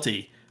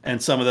subtlety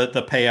and some of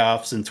the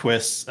payoffs and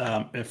twists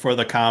for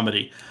the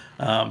comedy,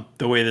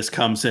 the way this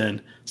comes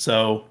in.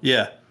 So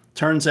yeah,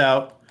 turns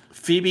out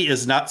Phoebe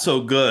is not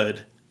so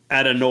good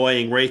at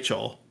annoying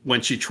Rachel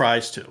when she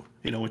tries to.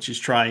 When she's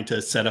trying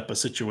to set up a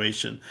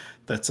situation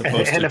that's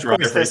supposed to drive Rachel. And of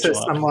course, this is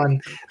someone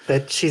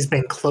that she's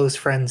been close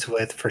friends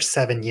with for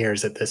 7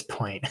 years at this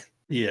point.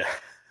 Yeah.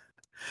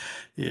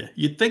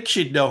 You'd think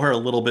she'd know her a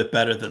little bit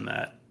better than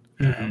that.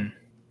 Mm-hmm.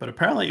 But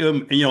apparently,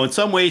 in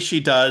some ways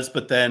she does,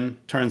 but then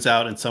turns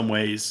out in some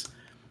ways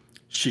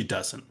she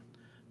doesn't.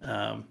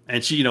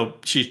 And she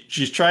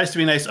tries to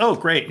be nice. Oh,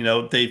 great.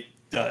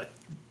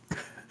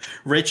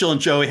 Rachel and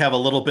Joey have a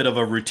little bit of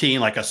a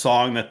routine, like a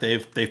song that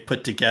they've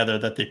put together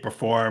that they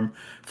perform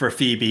for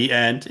Phoebe.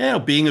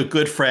 And being a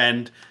good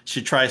friend,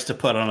 she tries to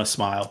put on a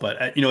smile.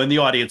 But in the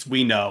audience,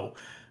 we know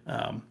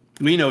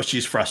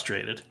she's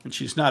frustrated, and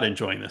she's not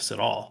enjoying this at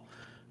all.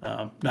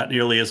 Not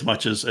nearly as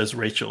much as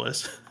Rachel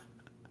is.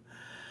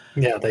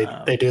 Yeah,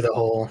 they do the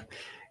whole,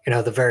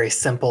 the very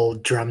simple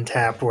drum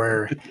tap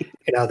where,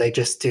 they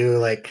just do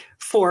like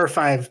 4 or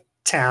 5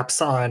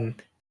 taps on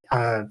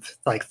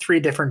like 3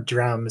 different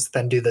drums,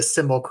 then do the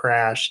cymbal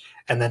crash,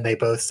 and then they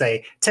both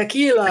say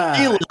tequila.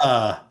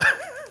 Tequila.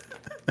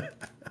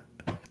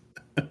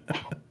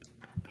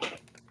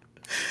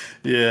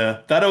 Yeah,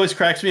 that always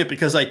cracks me up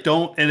because I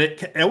don't, and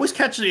it always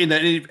catches me. And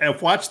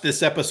I've watched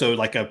this episode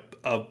like a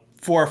 4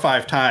 or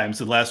 5 times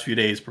in the last few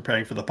days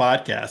preparing for the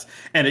podcast,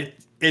 and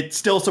it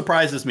still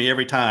surprises me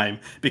every time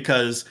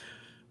because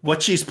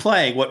what she's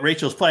playing, what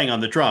Rachel's playing on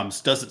the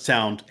drums, doesn't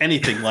sound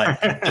anything like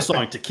the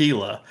song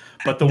Tequila,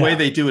 but the way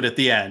they do it at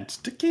the end,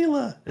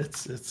 tequila,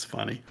 it's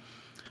funny.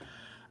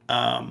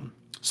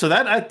 So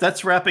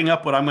that's wrapping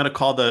up what I'm going to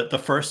call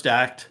the first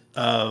act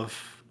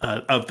of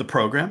the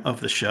program of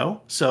the show.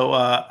 So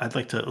I'd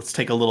like to let's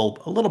take a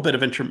little bit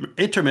of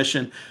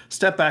intermission,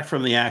 step back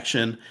from the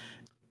action.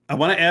 I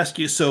want to ask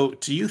you. So,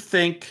 do you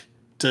think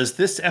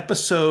this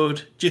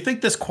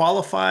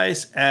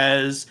qualifies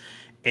as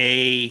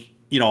a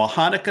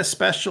Hanukkah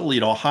special, a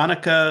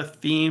Hanukkah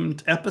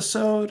themed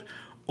episode,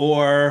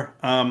 or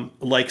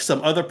like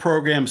some other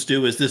programs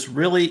do? Is this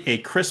really a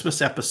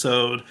Christmas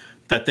episode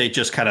that they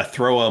just kind of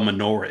throw a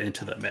menorah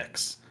into the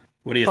mix?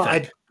 What do you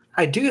think?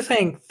 I do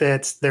think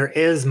that there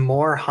is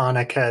more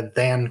Hanukkah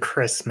than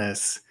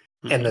Christmas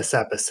in this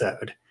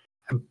episode,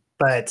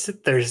 but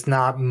there's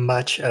not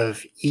much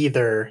of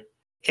either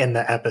in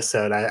the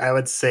episode. I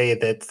would say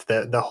that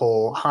the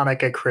whole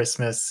Hanukkah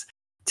Christmas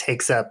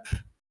takes up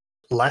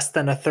less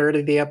than a third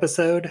of the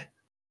episode,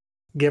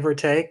 give or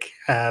take.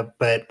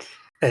 But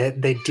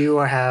they do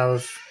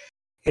have,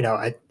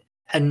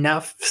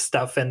 enough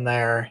stuff in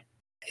there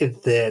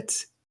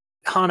that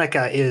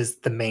Hanukkah is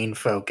the main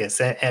focus,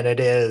 and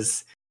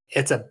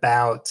it's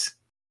about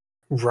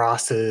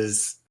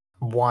Ross's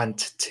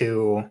want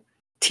to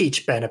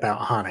teach Ben about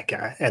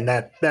Hanukkah, and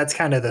that's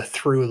kind of the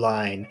through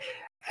line,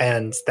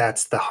 and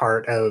that's the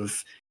heart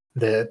of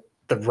the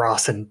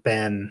Ross and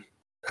Ben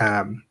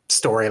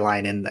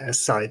storyline in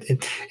this. So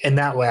in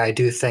that way, I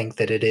do think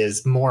that it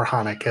is more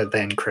Hanukkah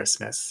than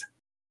Christmas.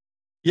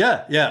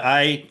 Yeah,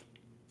 I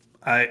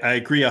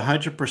agree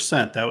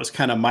 100%. That was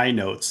kind of my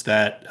notes.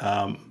 That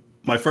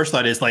my first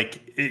thought is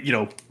like,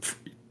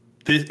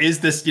 is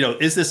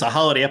this a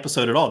holiday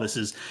episode at all? This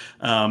is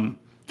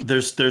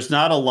there's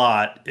not a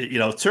lot.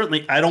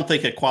 Certainly I don't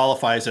think it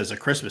qualifies as a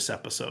Christmas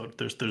episode.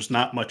 There's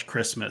not much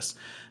Christmas.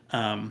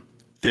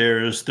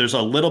 There's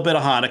a little bit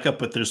of Hanukkah,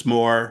 but there's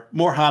more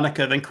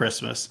Hanukkah than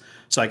Christmas.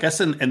 So I guess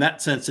in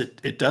that sense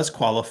it does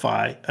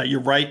qualify.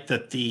 You're right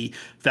that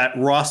that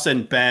Ross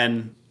and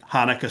Ben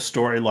Hanukkah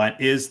storyline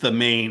is the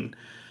main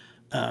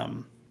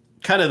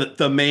kind of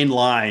the main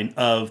line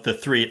of the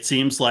three. It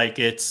seems like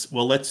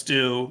let's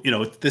do,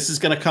 this is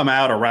going to come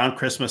out around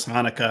Christmas,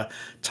 Hanukkah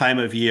time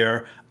of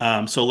year.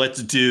 So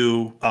let's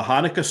do a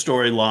Hanukkah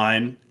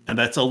storyline, and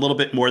that's a little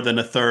bit more than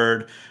a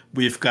third.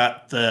 We've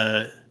got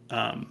the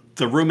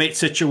roommate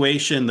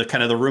situation, the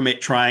kind of the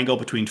roommate triangle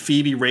between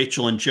Phoebe,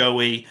 Rachel, and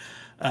Joey,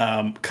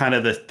 kind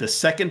of the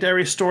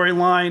secondary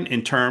storyline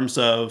in terms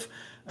of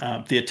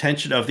the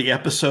attention of the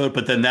episode,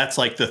 but then that's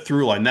like the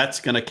through line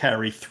that's going to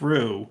carry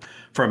through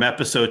from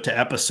episode to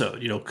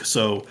episode.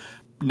 So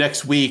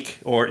next week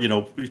or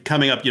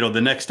coming up,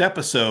 the next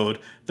episode,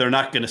 they're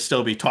not going to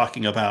still be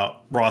talking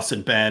about Ross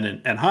and Ben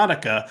and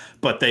Hanukkah,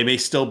 but they may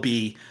still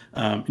be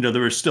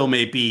there still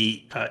may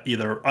be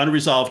either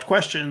unresolved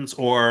questions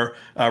or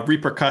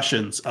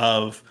repercussions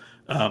of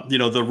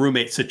the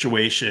roommate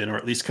situation, or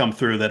at least come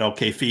through that,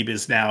 okay, Phoebe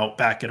is now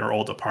back in her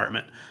old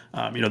apartment.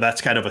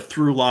 That's kind of a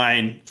through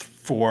line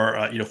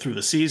for through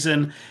the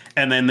season.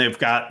 And then we've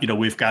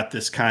got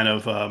this kind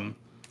of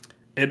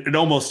it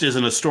almost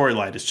isn't a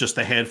storyline. It's just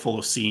a handful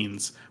of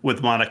scenes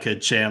with Monica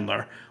and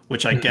Chandler,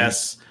 which I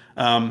guess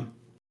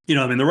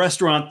the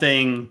restaurant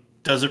thing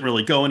doesn't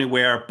really go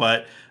anywhere,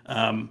 but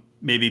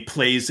maybe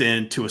plays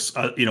into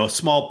a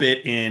small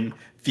bit in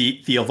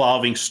the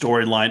evolving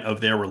storyline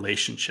of their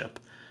relationship.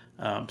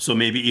 So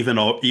maybe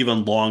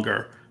even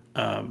longer,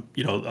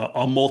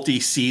 a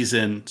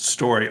multi-season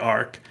story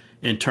arc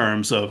in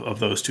terms of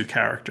those two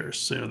characters.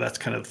 So that's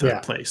kind of the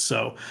third place.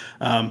 So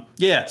so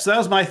that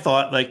was my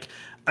thought. Like,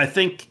 I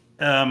think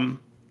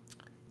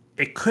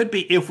it could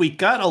be, if we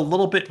got a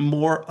little bit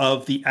more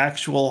of the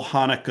actual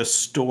Hanukkah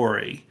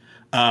story,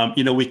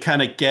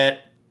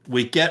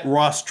 we get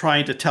Ross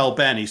trying to tell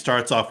Ben. He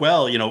starts off,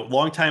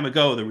 long time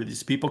ago, there were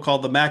these people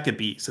called the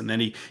Maccabees, and then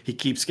he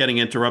keeps getting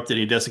interrupted.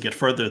 He doesn't get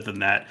further than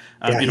that.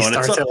 He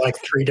starts it like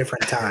 3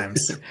 different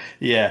times.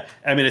 Yeah.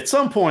 I mean, at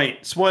some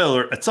point,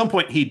 spoiler, at some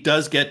point he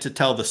does get to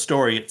tell the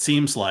story, it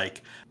seems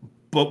like,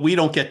 but we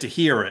don't get to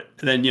hear it.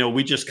 And then,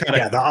 we just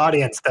kind of... the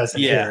audience doesn't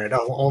hear it.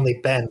 Only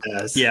Ben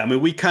does. Yeah, I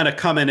mean, we kind of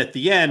come in at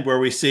the end where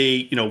we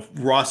see,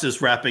 Ross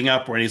is wrapping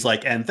up, where he's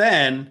like, and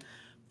then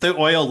the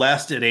oil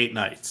lasted 8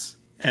 nights.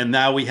 And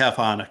now we have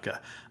Hanukkah.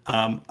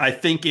 I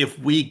think if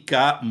we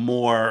saw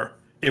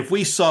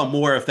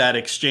more of that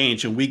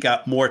exchange and we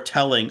got more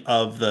telling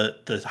of the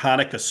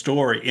Hanukkah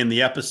story in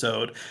the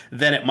episode,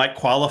 then it might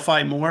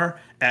qualify more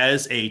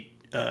as a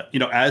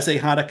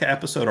Hanukkah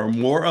episode, or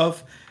more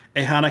of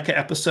a Hanukkah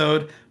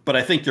episode. But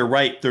I think you're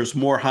right. There's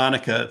more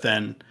Hanukkah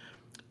than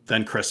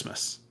than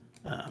Christmas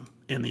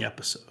in the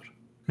episode.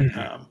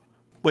 Mhm.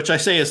 Which I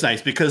say is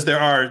nice because there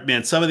are,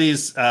 man, some of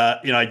these,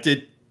 I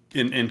did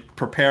in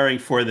preparing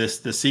for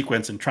this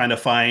sequence and trying to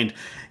find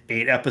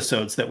 8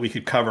 episodes that we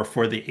could cover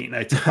for the 8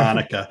 Nights of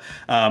Hanukkah,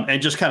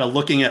 and just kind of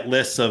looking at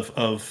lists of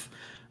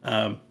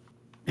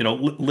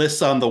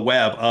lists on the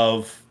web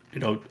of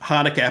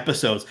Hanukkah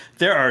episodes.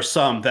 There are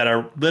some that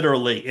are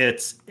literally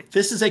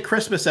this is a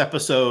Christmas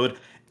episode,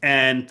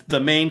 and the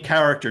main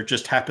character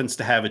just happens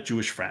to have a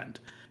Jewish friend,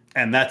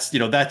 and that's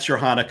your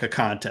Hanukkah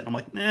content. I'm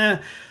like,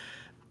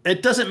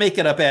 it doesn't make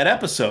it a bad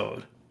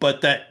episode,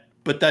 but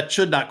that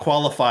should not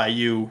qualify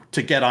you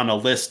to get on a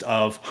list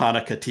of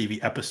Hanukkah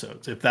TV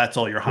episodes if that's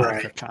all your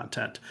Hanukkah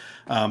content.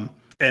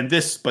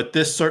 But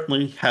this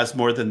certainly has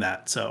more than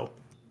that. So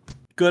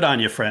good on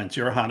you, friends.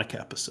 You're a Hanukkah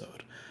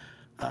episode.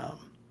 All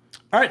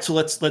right, so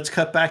let's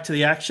cut back to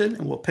the action,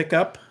 and we'll pick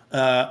up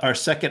our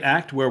second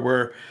act where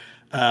we're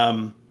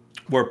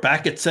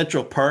back at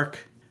Central Park.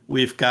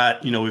 We've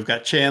got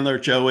Chandler,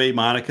 Joey,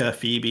 Monica,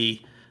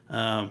 Phoebe.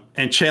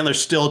 And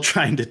Chandler's still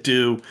trying to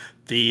do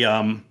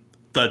the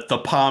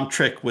palm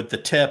trick with the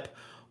tip,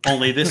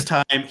 only this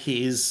time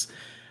he's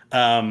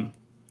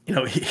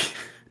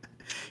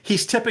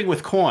he's tipping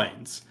with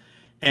coins,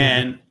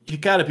 and you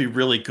got to be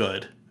really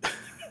good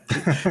to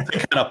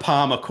kind of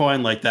palm a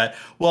coin like that.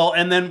 Well,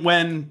 and then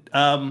when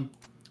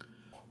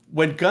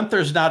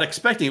Gunther's not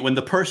expecting it, when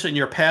the person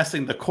you're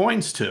passing the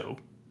coins to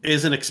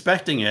isn't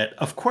expecting it,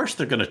 of course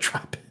they're going to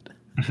drop it.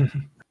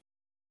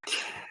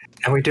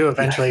 And we do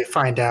eventually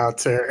find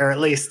out, or at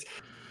least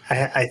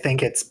I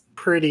think it's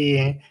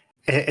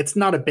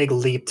not a big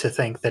leap to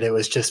think that it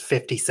was just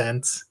 50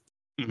 cents.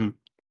 Mm-hmm.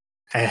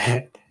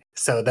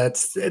 So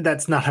that's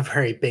not a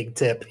very big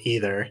tip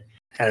either.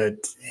 And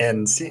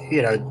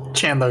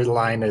Chandler's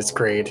line is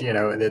great.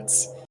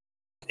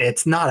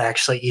 It's not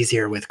actually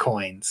easier with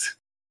coins.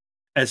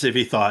 As if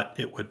he thought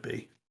it would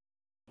be.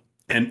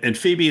 And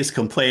Phoebe is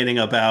complaining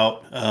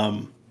about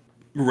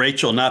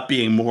Rachel not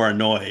being more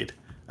annoyed.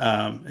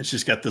 And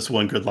she's got this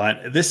one good line.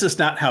 This is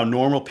not how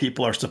normal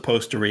people are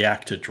supposed to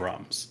react to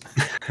drums.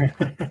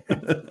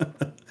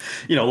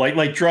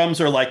 Like drums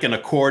are like an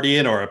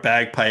accordion or a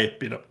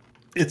bagpipe.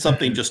 It's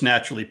something just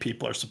naturally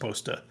people are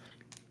supposed to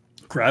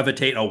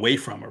gravitate away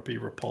from or be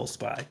repulsed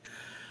by.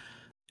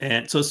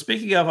 And so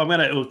speaking of,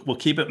 we'll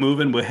keep it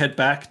moving. We'll head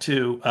back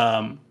to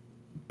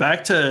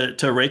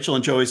Rachel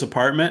and Joey's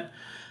apartment,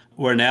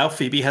 where now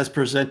Phoebe has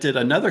presented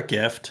another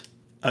gift,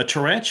 a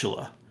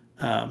tarantula.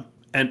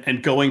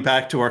 And going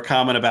back to our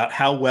comment about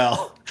how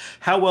well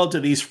do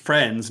these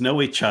friends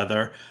know each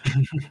other?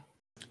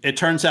 It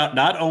turns out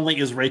not only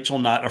is Rachel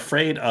not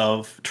afraid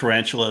of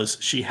tarantulas,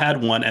 she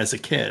had one as a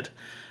kid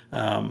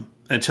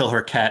until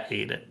her cat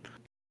ate it.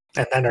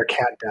 And then her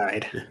cat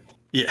died.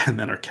 Yeah, and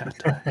then her cat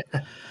died.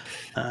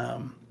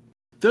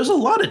 There's a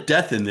lot of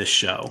death in this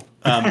show.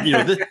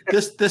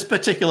 This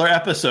particular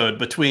episode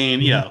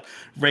between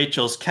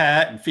Rachel's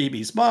cat and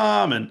Phoebe's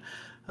mom, and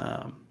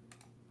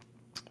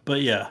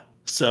but yeah.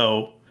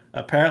 So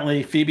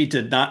apparently Phoebe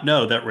did not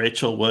know that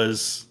Rachel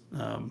was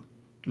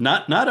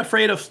not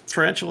afraid of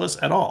tarantulas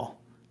at all.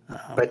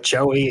 But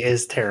Joey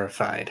is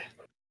terrified.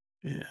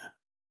 Yeah.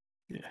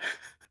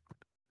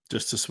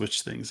 Just to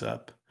switch things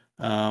up.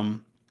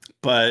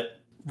 But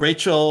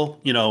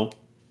Rachel and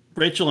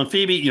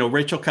Phoebe,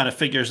 Rachel kind of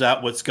figures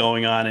out what's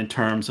going on in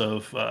terms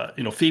of,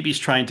 Phoebe's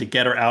trying to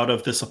get her out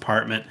of this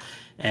apartment,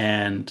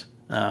 and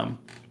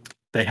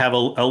they have a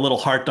little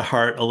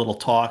heart-to-heart, a little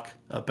talk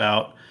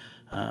about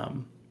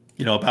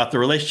the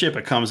relationship.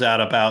 It comes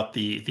out about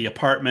the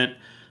apartment.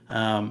 They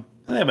have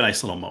a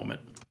nice little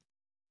moment.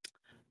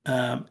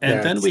 Then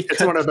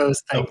it's one of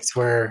those things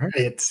where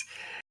it's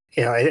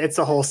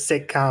a whole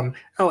sitcom.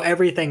 Oh,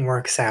 everything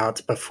works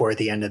out before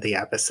the end of the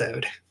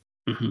episode.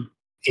 Mm-hmm.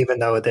 Even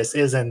though this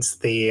isn't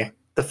the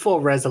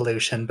full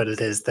resolution, but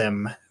it is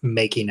them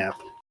making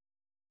up.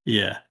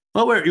 Yeah.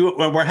 Well,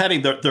 we're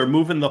heading. They're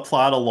moving the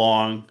plot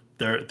along.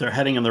 They're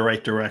heading in the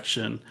right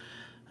direction.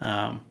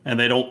 And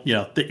they don't,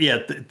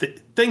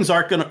 things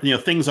are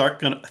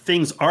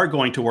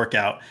going to work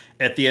out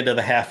at the end of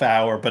the half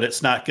hour, but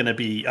it's not going to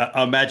be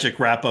a magic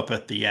wrap up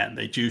at the end.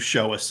 They do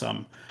show us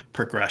some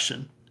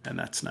progression, and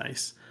that's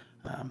nice.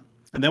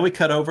 And then we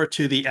cut over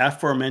to the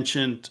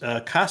aforementioned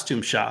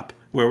costume shop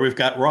where we've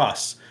got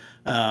Ross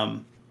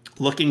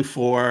looking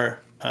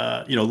for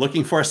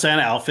a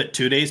Santa outfit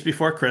 2 days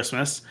before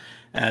Christmas,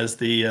 as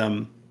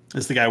the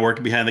guy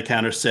working behind the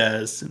counter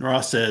says, and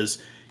Ross says,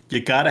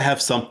 "You got to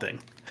have something."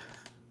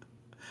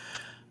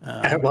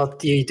 Well,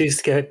 you do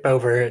skip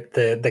over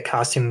the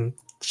costume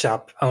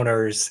shop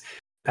owner's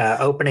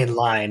opening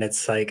line.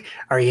 It's like,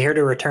 "Are you here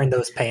to return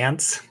those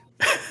pants?"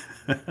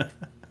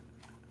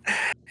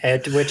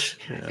 It's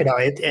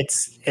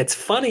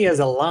funny as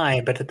a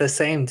line, but at the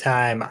same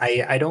time,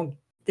 I don't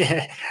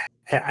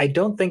I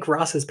don't think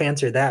Ross's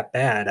pants are that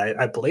bad.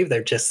 I believe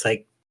they're just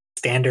like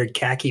standard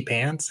khaki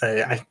pants.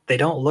 They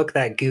don't look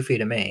that goofy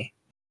to me.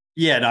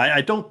 Yeah, no,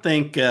 I don't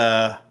think.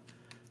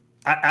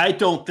 I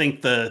don't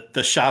think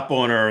the shop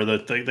owner or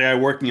the guy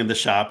working in the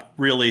shop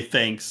really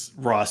thinks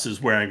Ross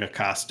is wearing a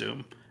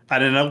costume.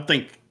 don't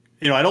think,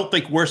 I don't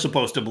think we're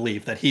supposed to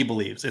believe that he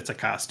believes it's a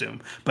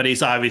costume, but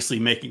he's obviously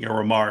making a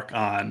remark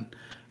uh,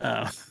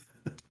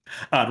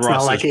 on It's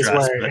not like Ross's he's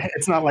dress. wearing.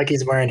 It's not like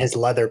he's wearing his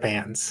leather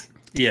pants.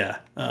 Yeah,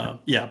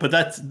 yeah, but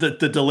that's the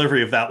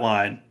delivery of that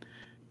line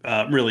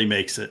really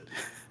makes it.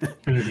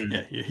 Mm-hmm.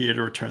 Yeah, you're here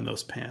to return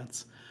those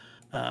pants.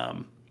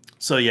 Um,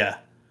 so yeah,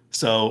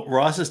 so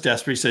Ross is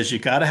desperate. He says you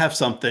got to have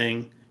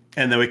something,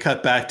 and then we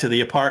cut back to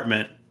the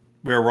apartment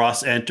where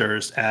Ross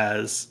enters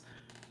as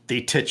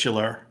the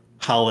titular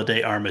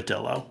holiday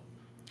armadillo.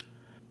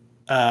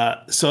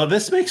 So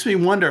this makes me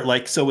wonder,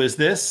 like, so is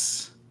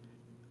this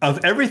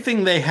of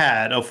everything they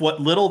had, of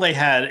what little they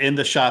had in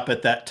the shop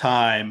at that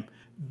time?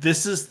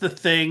 This is the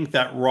thing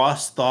that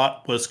Ross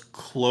thought was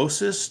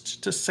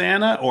closest to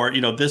Santa, or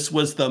this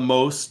was the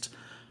most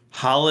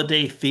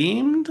holiday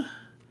themed.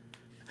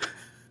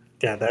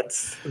 Yeah,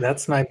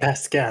 that's my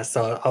best guess.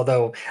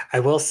 Although I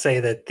will say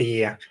that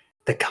the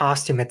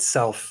costume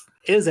itself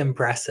is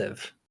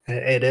impressive.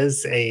 It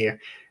is a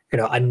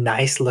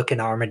nice looking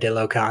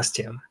armadillo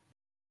costume.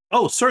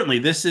 Oh, certainly.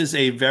 This is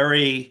a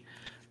very,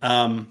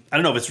 I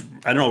don't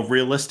know,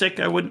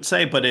 realistic, I wouldn't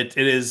say, but it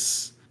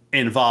is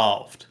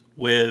involved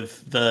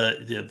with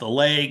the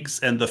legs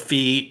and the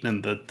feet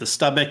and the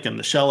stomach and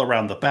the shell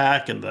around the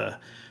back and the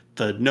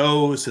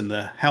nose and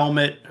the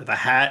helmet or the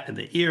hat and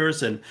the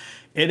ears. And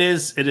it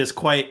is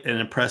quite an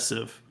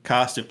impressive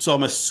costume. So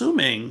I'm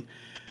assuming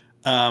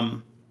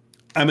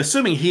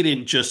he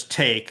didn't just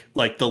take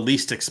like the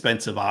least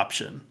expensive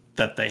option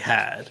that they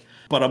had,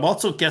 but I'm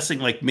also guessing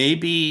like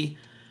maybe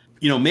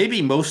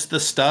most of the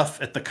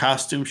stuff at the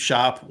costume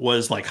shop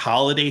was like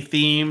holiday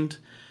themed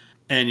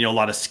and, a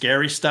lot of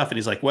scary stuff. And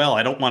he's like, well,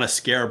 I don't want to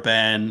scare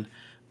Ben.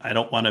 I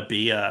don't want to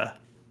be I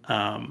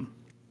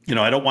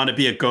don't want to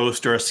be a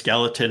ghost or a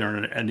skeleton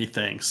or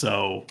anything.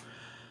 So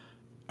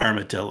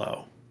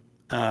armadillo.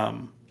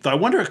 So I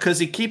wonder, because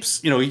he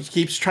keeps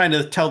trying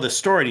to tell this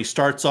story, and he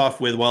starts off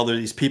with, well, there are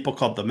these people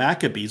called the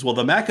Maccabees. Well,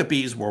 the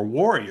Maccabees were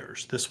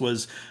warriors. This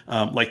was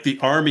like the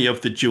army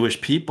of the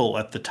Jewish people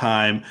at the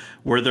time.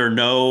 Were there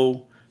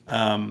no,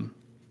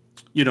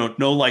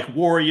 no like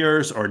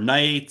warriors or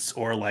knights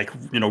or like,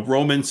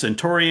 Roman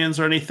centurions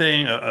or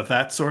anything of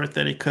that sort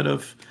that he could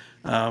have,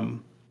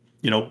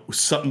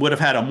 something would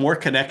have had a more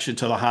connection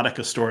to the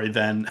Hanukkah story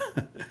than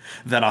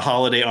than a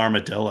holiday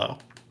armadillo.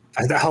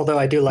 Although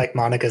I do like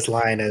Monica's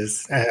line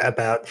is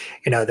about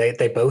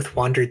they both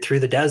wandered through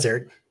the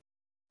desert.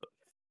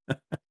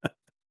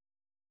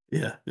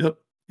 Yeah. Yep.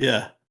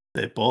 Yeah.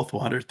 They both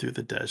wandered through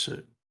the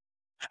desert.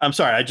 I'm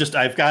sorry.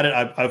 I've got it.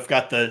 I've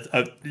got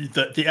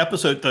the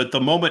episode,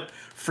 the moment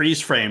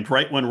freeze framed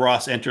right when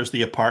Ross enters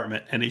the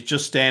apartment, and he's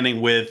just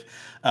standing with,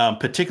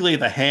 particularly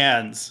the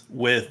hands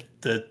with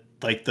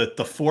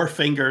the four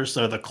fingers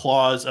or the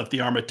claws of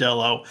the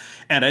armadillo.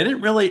 And I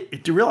didn't really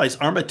realize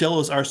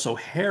armadillos are so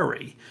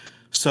hairy.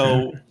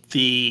 So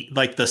the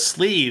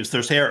sleeves,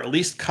 there's hair, at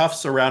least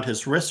cuffs around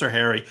his wrists are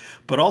hairy,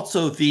 but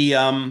also the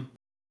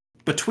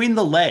between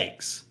the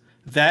legs,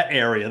 that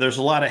area, there's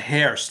a lot of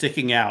hair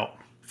sticking out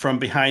from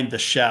behind the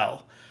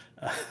shell.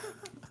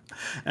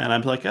 And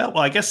I'm like, oh,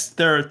 well, I guess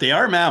they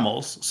are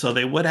mammals, so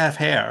they would have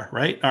hair,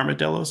 right?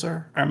 Armadillos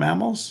are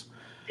mammals.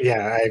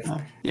 Yeah,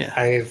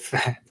 I've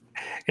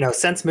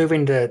since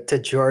moving to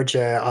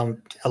Georgia,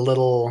 a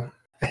little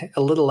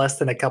less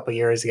than a couple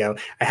years ago,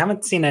 I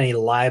haven't seen any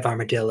live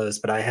armadillos,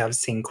 but I have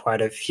seen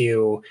quite a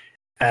few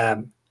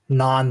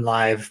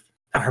non-live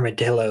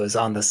armadillos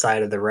on the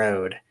side of the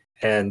road,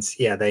 and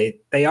yeah,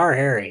 they are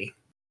hairy.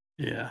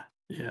 Yeah,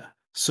 yeah.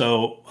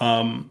 So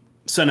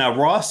now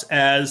Ross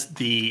as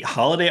the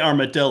holiday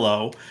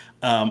armadillo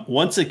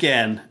once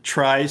again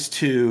tries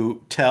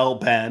to tell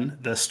Ben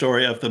the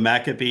story of the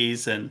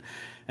Maccabees and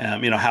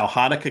how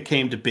Hanukkah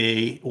came to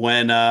be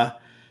when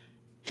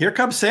here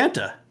comes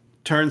Santa.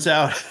 Turns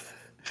out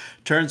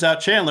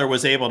Chandler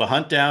was able to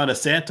hunt down a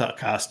Santa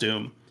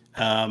costume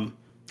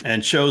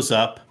and shows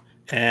up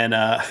and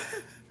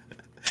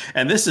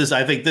and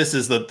I think this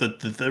is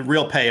the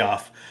real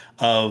payoff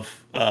of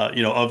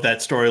of that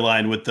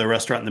storyline with the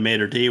restaurant and the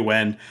maitre d'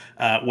 when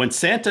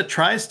Santa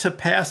tries to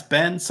pass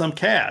Ben some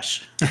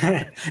cash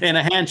in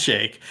a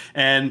handshake,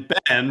 and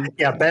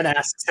Ben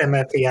asks him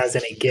if he has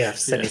any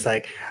gifts, and he's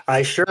like,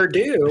 I sure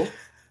do.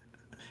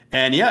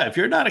 And yeah, if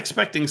you're not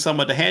expecting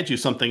someone to hand you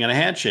something in a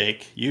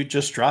handshake, you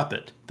just drop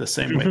it the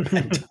same way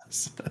Ben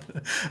does.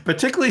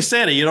 Particularly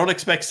Santa. You don't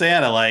expect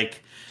Santa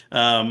like,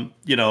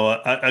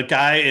 a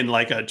guy in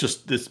like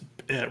just this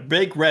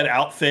big red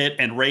outfit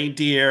and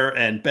reindeer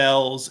and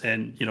bells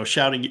and,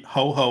 shouting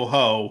ho, ho,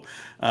 ho,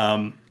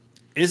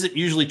 isn't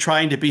usually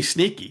trying to be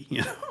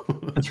sneaky,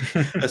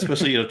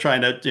 especially,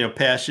 trying to,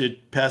 pass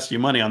you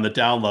money on the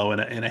down low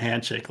in a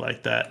handshake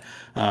like that.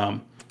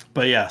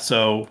 But yeah,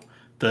 so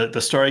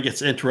the story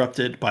gets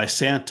interrupted by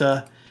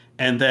Santa,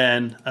 and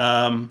then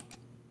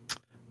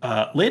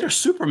later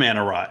Superman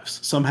arrives.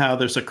 Somehow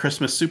there's a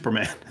Christmas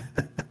Superman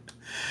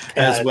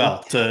as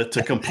well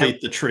to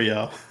complete the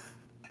trio.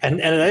 And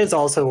it is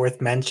also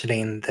worth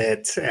mentioning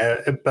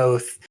that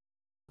both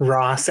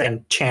Ross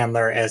and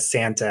Chandler as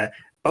Santa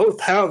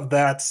both have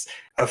that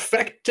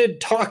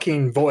affected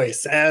talking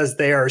voice as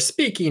they are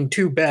speaking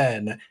to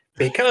Ben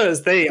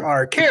because they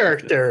are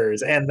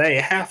characters and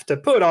they have to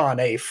put on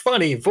a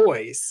funny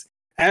voice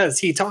as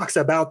he talks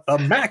about the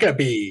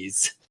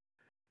Maccabees.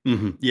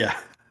 Mm-hmm. Yeah.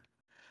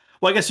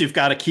 Well, I guess you've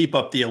got to keep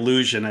up the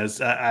illusion, as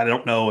I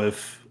don't know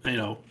if,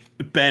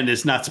 Ben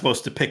is not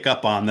supposed to pick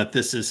up on that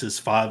this is his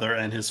father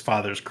and his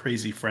father's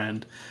crazy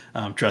friend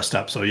dressed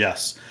up. So,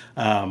 yes,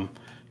 and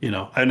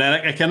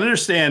I can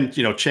understand,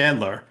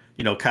 Chandler,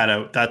 kind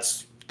of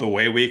that's the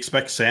way we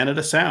expect Santa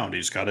to sound.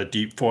 He's got a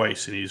deep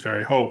voice and he's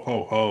very ho,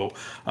 ho, ho.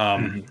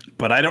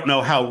 But I don't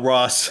know how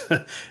Ross,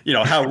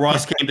 how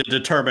Ross came to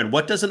determine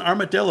what does an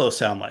armadillo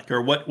sound like,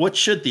 or what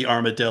should the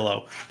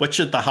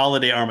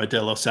holiday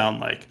armadillo sound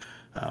like?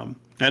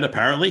 And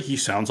apparently he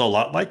sounds a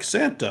lot like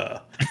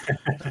Santa.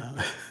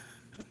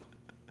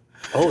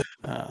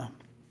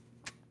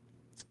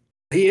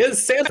 He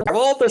is Santa of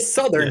all the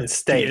southern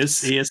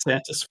states. He is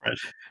Santa's friend.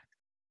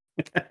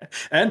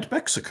 And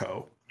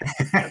Mexico.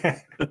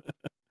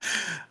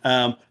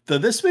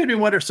 This made me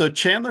wonder. So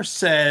Chandler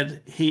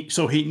said he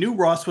knew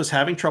Ross was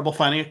having trouble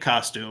finding a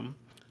costume,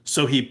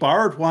 so he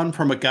borrowed one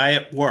from a guy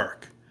at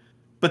work,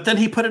 but then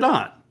he put it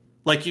on.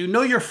 Like,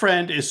 your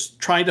friend is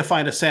trying to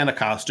find a Santa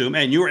costume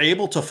and you're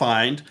able to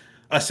find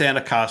a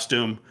Santa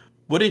costume.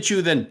 Wouldn't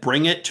you then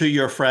bring it to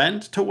your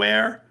friend to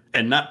wear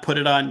and not put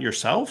it on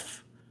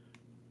yourself?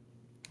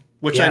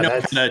 Which I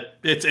know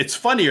it's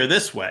funnier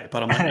this way,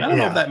 but I'm like, I don't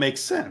know if that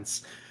makes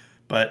sense.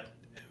 But,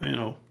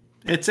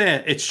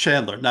 it's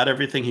Chandler. Not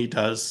everything he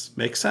does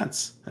makes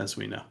sense, as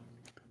we know.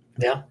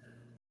 Yeah.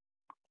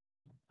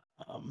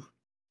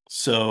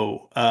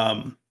 So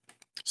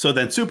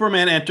then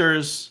Superman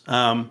enters.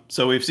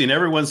 So we've seen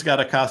everyone's got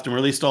a costume, or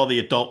at least all the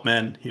adult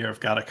men here have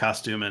got a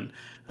costume, and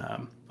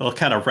we'll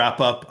kind of wrap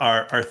up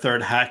our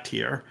third act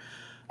here.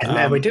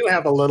 And we do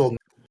have a little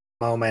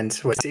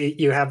moment.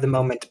 You have the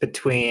moment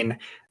between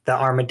the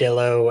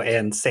armadillo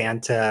and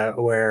Santa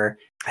where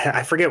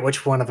I forget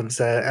which one of them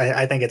says.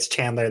 I think it's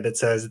Chandler that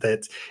says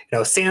that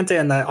Santa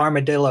and the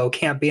armadillo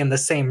can't be in the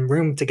same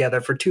room together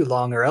for too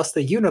long, or else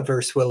the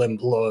universe will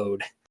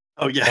implode.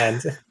 Oh yeah,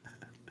 and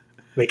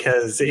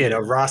because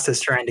Ross is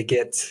trying to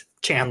get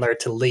Chandler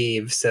to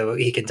leave so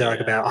he can talk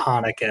about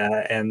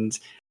Hanukkah, and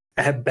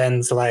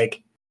Ben's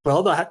like,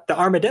 well, the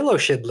armadillo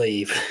should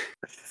leave.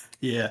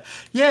 Yeah.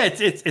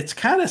 It's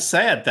kind of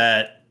sad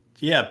that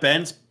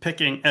Ben's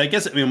picking. I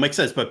guess it makes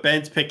sense, but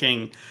Ben's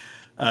picking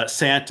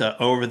Santa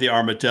over the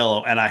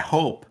armadillo, and I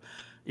hope,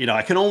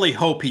 I can only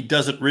hope he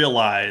doesn't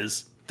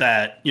realize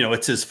that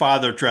it's his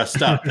father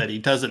dressed up. That he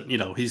doesn't,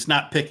 he's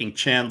not picking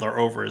Chandler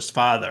over his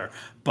father.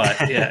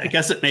 But I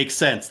guess it makes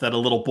sense that a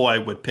little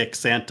boy would pick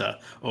Santa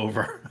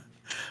over.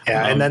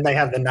 Yeah, and then they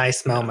have the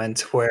nice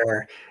moment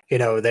where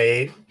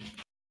they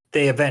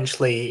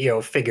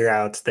eventually figure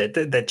out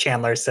that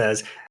Chandler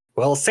says,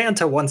 well,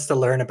 Santa wants to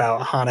learn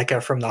about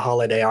Hanukkah from the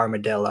holiday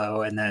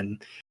armadillo, and then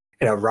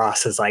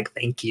Ross is like,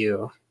 thank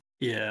you.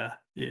 Yeah.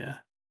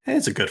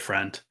 He's a good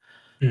friend.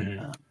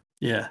 Mm-hmm.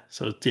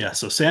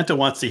 So Santa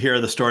wants to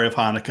hear the story of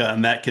Hanukkah,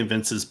 and that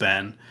convinces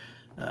Ben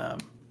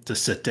to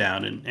sit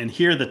down and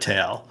hear the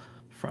tale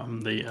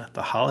from the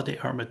holiday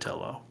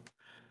armadillo.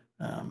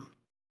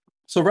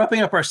 So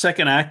wrapping up our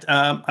second act,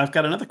 I've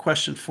got another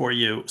question for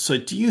you. So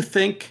do you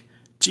think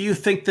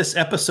this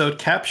episode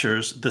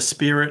captures the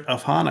spirit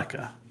of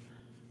Hanukkah,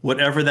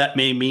 whatever that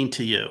may mean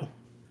to you?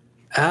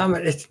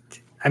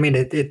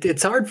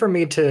 It's hard for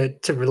me to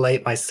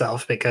relate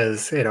myself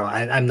because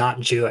I'm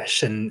not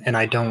Jewish and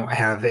I don't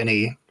have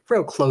any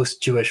real close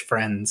Jewish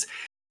friends.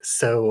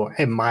 So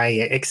my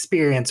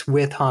experience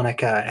with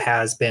Hanukkah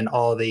has been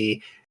all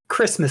the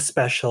Christmas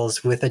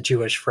specials with a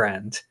Jewish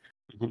friend.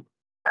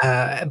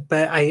 Mm-hmm.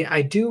 But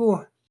I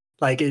do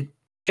like it.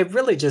 It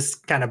really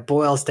just kind of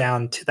boils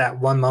down to that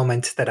one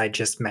moment that I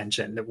just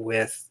mentioned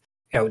with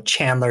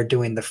Chandler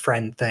doing the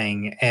friend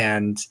thing,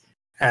 and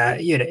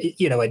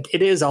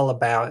it is all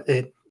about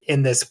it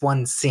in this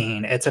one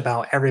scene. It's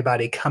about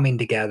everybody coming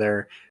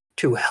together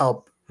to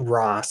help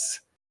Ross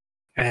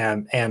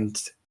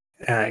and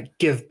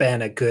give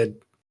Ben a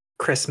good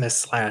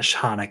Christmas /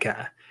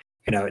 Hanukkah.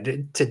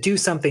 To do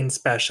something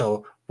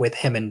special with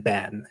him and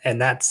Ben,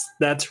 and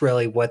that's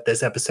really what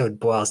this episode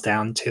boils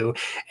down to.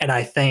 And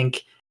I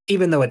think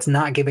even though it's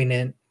not given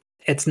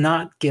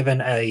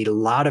a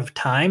lot of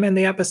time in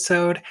the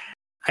episode,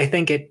 I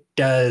think it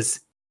does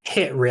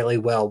hit really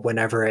well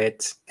whenever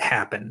it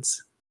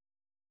happens.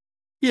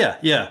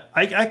 Yeah.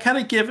 I kind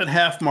of give it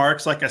half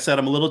marks. Like I said,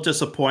 I'm a little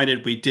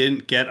disappointed we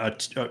didn't get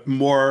a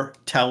more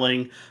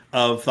telling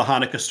of the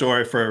Hanukkah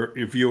story for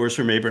viewers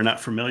who maybe are not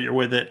familiar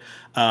with it.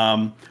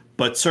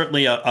 But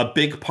certainly a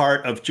big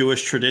part of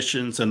Jewish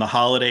traditions and the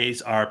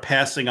holidays are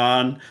passing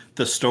on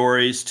the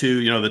stories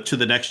to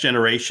the next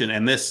generation.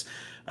 And this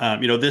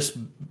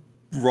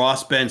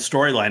Ross Ben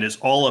storyline is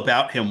all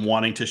about him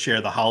wanting to share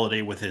the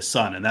holiday with his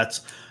son, and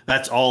that's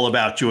all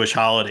about Jewish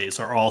holidays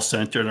are all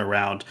centered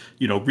around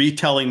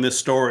retelling the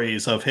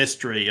stories of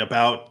history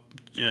about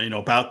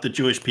about the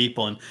Jewish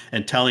people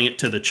and telling it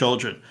to the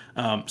children.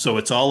 So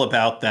it's all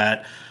about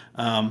that,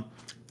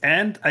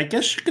 and I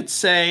guess you could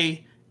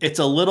say it's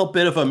a little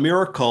bit of a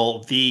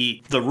miracle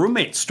the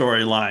roommate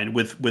storyline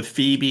with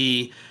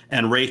Phoebe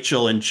and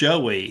Rachel and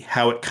Joey,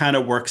 how it kind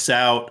of works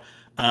out.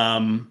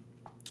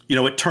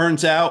 It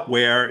turns out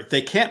where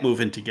they can't move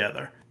in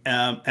together.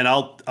 And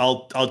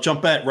I'll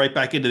jump right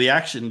back into the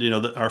action.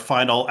 Our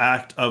final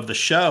act of the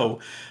show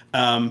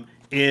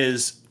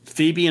is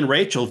Phoebe and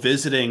Rachel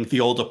visiting the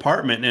old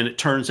apartment, and it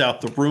turns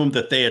out the room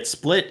that they had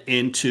split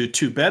into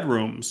 2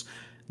 bedrooms,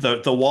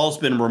 the wall's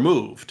been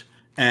removed,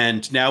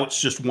 and now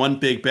it's just one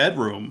big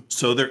bedroom.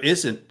 So there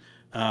isn't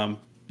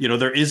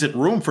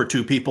room for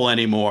 2 people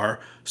anymore.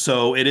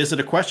 So it isn't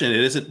a question. It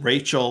isn't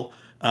Rachel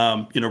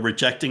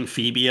rejecting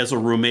Phoebe as a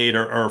roommate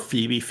or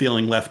Phoebe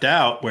feeling left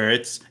out, where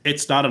it's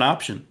not an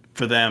option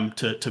for them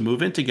to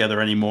move in together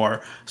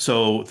anymore.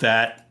 So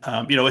that,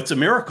 it's a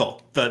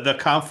miracle. The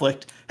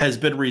conflict has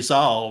been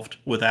resolved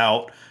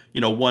without,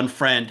 one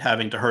friend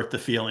having to hurt the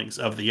feelings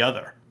of the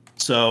other.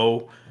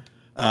 So,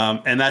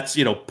 and that's,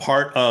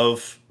 part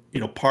of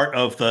the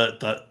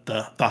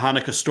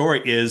Hanukkah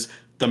story is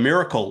the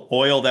miracle.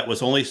 Oil that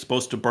was only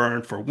supposed to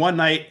burn for one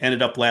night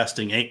ended up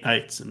lasting 8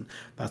 nights, and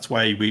that's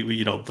why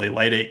we they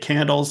light 8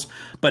 candles.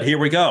 But here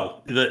we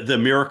go, the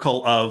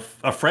miracle of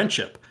a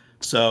friendship.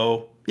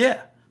 So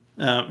yeah,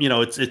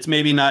 it's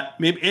maybe not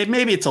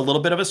maybe it's a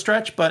little bit of a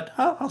stretch, but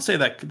I'll say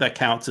that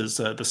counts as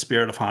the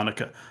spirit of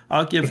Hanukkah.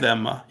 I'll give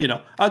them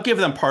I'll give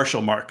them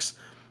partial marks.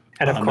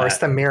 And of course,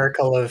 the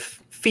miracle of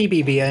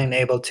Phoebe being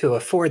able to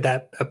afford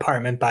that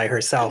apartment by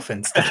herself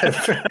instead of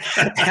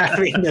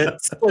having to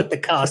split the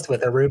cost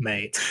with a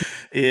roommate.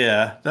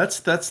 Yeah, that's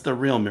the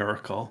real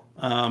miracle.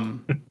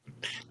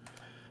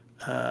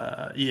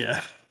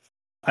 Yeah,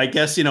 I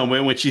guess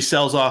when she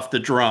sells off the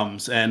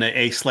drums and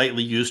a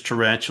slightly used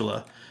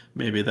tarantula,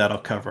 maybe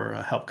that'll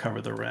help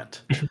cover the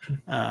rent.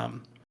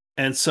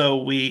 And so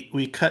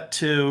we cut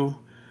to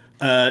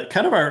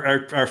kind of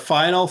our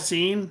final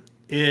scene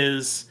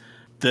is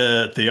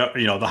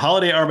the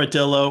holiday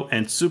armadillo,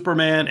 and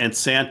Superman and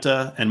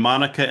Santa and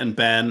Monica and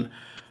Ben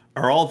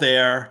are all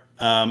there,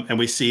 and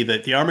we see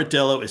that the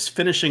armadillo is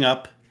finishing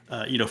up.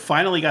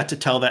 Finally got to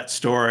tell that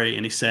story,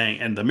 and he's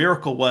saying, and the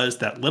miracle was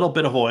that little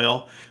bit of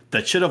oil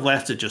that should have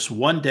lasted just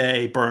one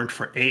day burned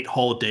for 8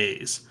 whole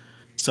days.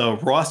 So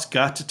Ross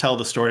got to tell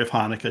the story of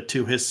Hanukkah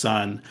to his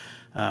son,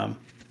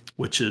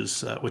 which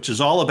is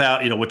all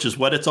about which is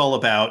what it's all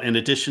about. In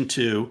addition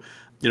to,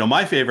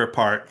 my favorite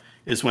part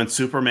is when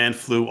Superman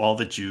flew all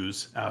the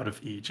Jews out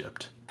of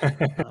Egypt.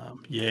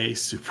 Yay,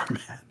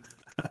 Superman.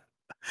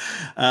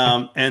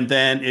 And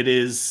then it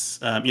is,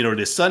 it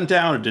is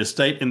sundown. It is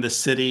night in the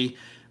city.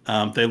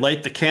 They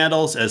light the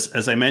candles,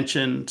 as I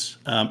mentioned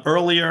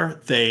earlier.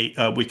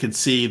 We can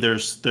see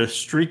there's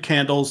street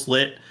candles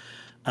lit,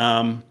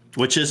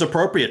 which is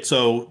appropriate.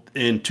 So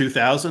in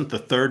 2000, the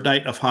third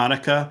night of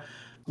Hanukkah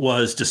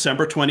was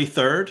December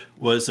 23rd,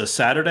 was a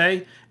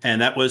Saturday, and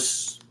that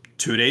was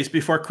 2 days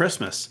before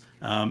Christmas.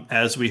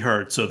 As we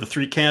heard. So the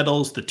 3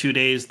 candles, the 2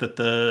 days that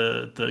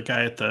the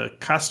guy at the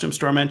costume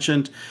store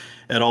mentioned,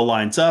 it all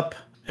lines up,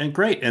 and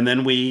great. And then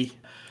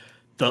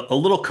a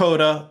little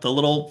coda, the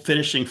little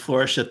finishing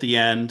flourish at the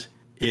end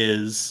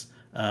is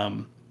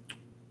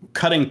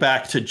cutting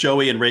back to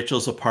Joey and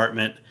Rachel's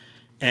apartment,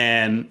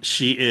 and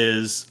she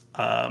is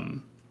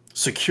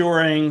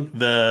securing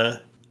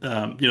the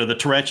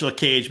tarantula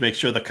cage, make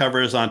sure the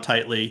cover is on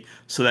tightly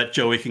so that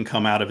Joey can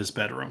come out of his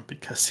bedroom,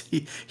 because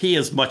he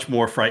is much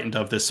more frightened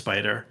of this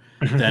spider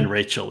than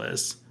Rachel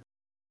is,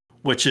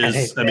 which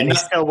is, he's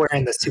still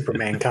wearing the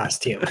Superman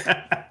costume.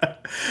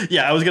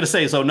 Yeah, I was going to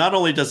say, so not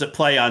only does it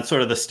play on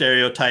sort of the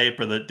stereotype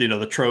or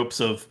the tropes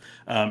of,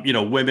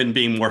 women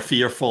being more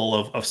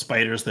fearful of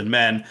spiders than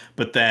men,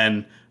 but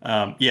then,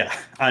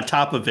 on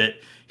top of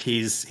it,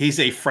 he's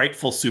a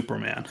frightful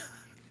Superman,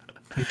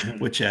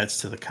 which adds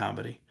to the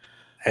comedy.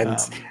 And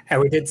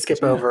we did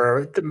skip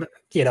over,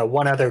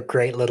 one other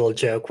great little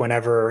joke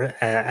whenever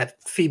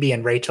Phoebe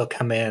and Rachel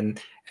come in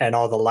and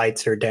all the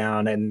lights are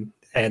down and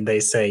they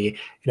say,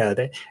 that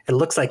it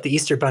looks like the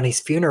Easter Bunny's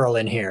funeral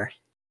in here.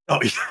 Oh,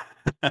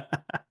 yeah.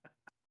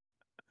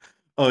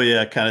 Oh,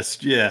 yeah, kind of,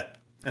 yeah.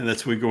 And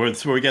that's where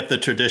we get the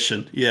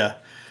tradition. Yeah.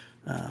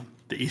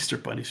 The Easter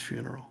Bunny's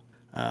funeral.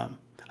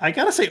 I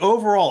got to say,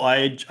 overall,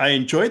 I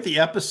enjoyed the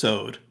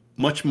episode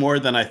much more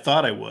than I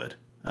thought I would.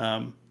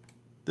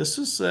 This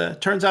is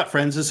turns out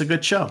Friends is a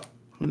good show.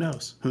 Who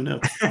knows?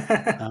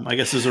 I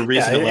guess there's a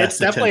reason it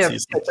lasted 10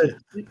 seasons.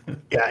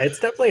 It's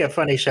definitely a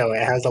funny show.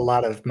 It has a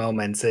lot of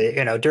moments.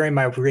 During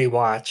my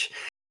rewatch,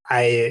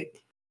 I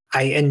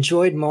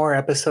enjoyed more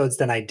episodes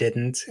than I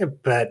didn't,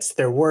 but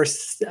there were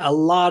a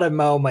lot of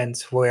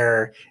moments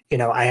where,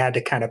 I had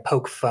to kind of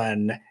poke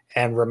fun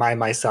and remind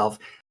myself,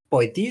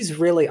 boy, these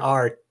really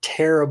are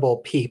terrible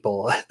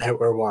people that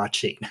we're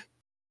watching.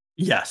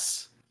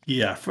 Yes.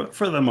 Yeah,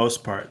 for the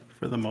most part.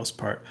 for the most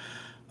part.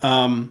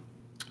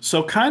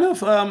 So kind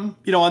of,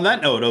 on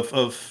that note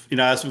of,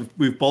 as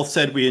we've both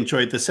said, we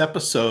enjoyed this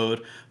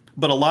episode,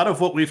 but a lot of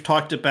what we've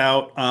talked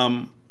about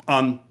on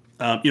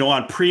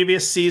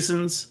previous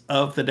seasons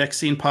of the Next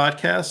Scene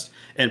podcast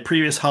and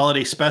previous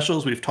holiday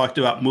specials, we've talked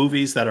about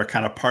movies that are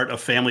kind of part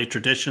of family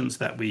traditions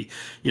that we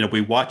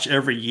watch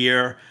every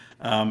year,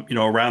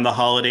 around the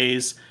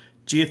holidays.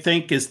 Do you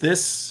think is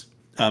this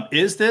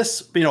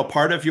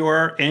part of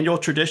your annual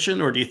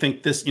tradition, or do you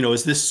think this,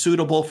 is this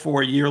suitable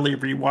for yearly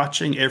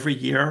rewatching every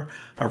year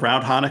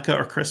around Hanukkah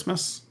or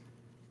Christmas?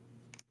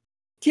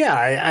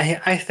 Yeah,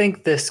 I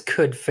think this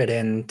could fit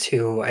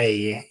into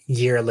a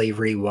yearly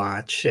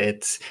rewatch.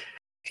 It's,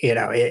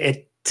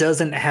 it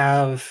doesn't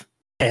have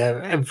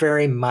a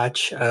very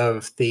much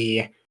of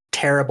the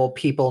terrible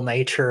people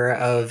nature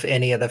of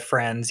any of the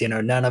friends.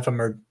 None of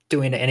them are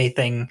doing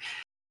anything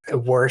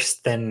worse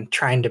than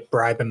trying to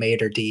bribe a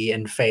maitre d'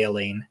 and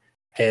failing.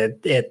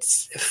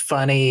 It's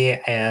funny,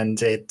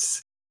 and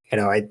it's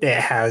it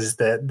has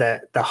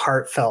the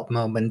heartfelt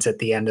moments at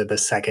the end of the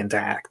second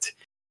act.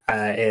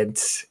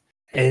 It's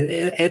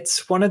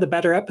one of the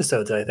better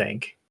episodes, I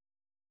think.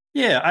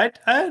 Yeah,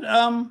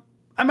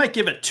 I might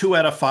give it 2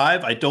 out of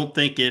 5. I don't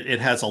think it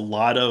has a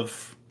lot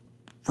of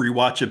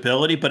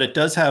rewatchability, but it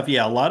does have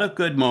a lot of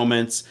good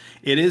moments.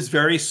 It is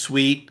very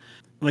sweet.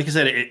 Like I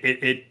said,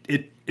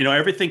 it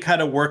everything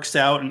kind of works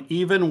out, and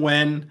even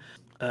when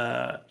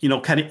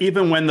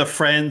even when the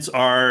friends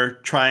are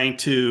trying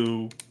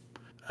to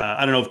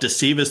I don't know if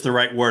deceive is the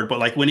right word, but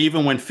like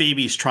when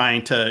Phoebe's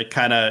trying to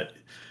kind of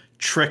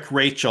trick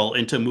Rachel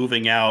into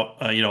moving out,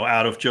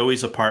 out of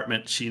Joey's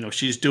apartment.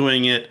 She's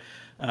doing it.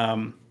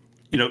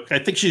 I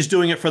think she's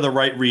doing it for the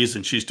right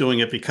reason. She's doing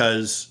it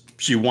because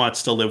she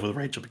wants to live with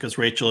Rachel, because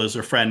Rachel is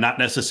her friend, not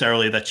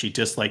necessarily that she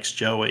dislikes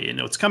Joey.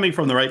 It's coming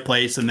from the right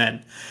place, and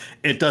then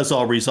it does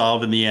all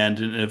resolve in the end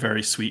in a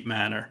very sweet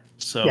manner.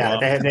 So yeah,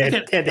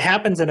 it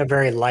happens in a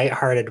very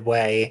lighthearted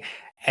way,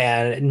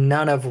 and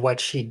none of what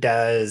she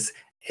does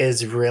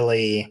is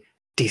really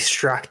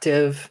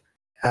destructive.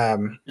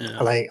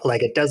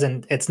 Like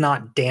it's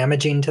not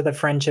damaging to the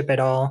friendship at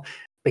all,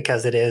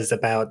 because it is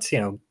about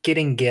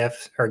getting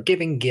gifts or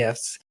giving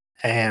gifts,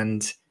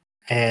 and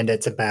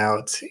it's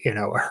about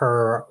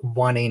her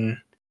wanting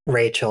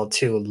Rachel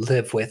to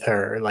live with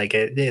her. Like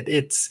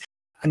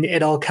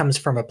it all comes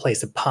from a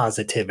place of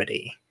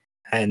positivity,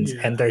 and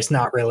there's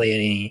not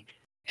really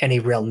any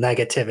real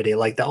negativity.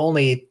 Like the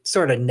only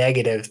sort of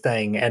negative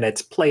thing, and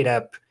it's played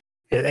up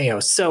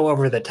so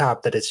over the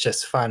top that it's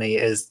just funny,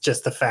 is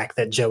just the fact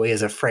that Joey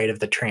is afraid of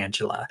the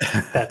tarantula.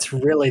 That's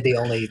really the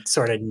only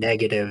sort of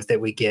negative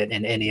that we get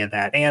in any of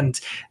that. And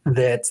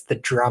that the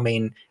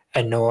drumming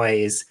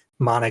annoys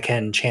Monica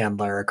and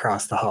Chandler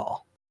across the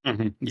hall.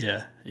 Mm-hmm.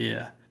 Yeah.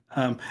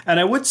 And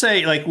I would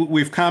say, like,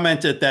 we've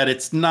commented that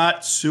it's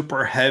not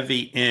super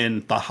heavy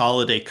in the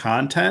holiday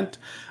content,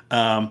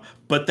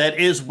 but that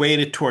is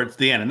weighted towards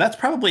the end. And that's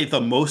probably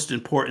the most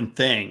important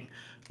thing,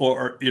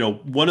 or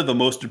one of the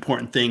most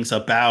important things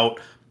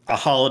about a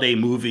holiday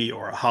movie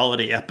or a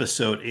holiday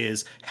episode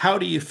is, how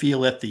do you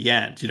feel at the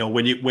end?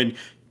 When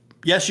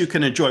yes, you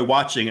can enjoy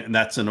watching it, and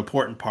that's an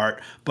important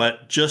part,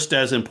 but just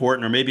as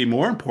important, or maybe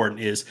more important,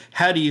 is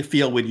how do you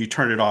feel when you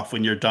turn it off,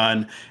 when you're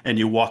done and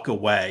you walk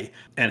away?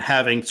 And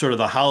having sort of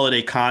the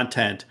holiday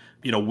content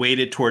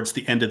weighted towards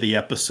the end of the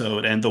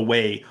episode, and the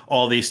way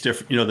all these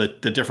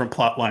different the different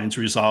plot lines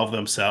resolve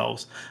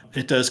themselves,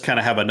 it does kind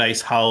of have a nice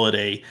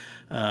holiday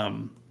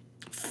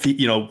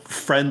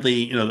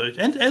friendly,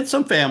 and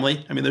some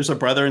family. I mean, there's a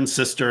brother and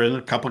sister and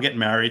a couple getting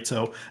married.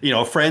 So,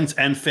 friends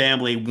and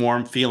family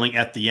warm feeling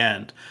at the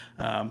end.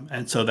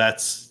 And so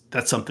that's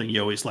something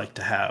you always like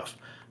to have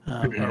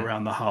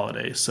around the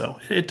holidays. So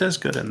it does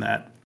good in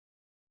that.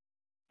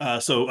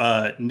 So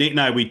Nate and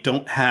I, we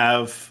don't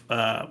have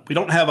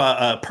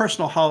a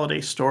personal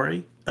holiday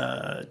story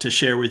to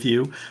share with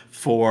you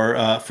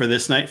for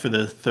this night, for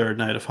the third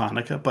night of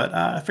Hanukkah. But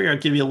I figure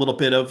I'd give you a little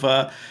bit of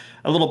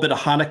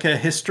Hanukkah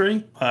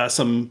history,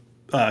 some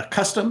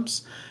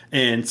customs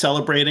in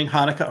celebrating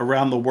Hanukkah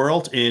around the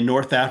world. In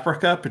North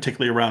Africa,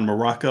 particularly around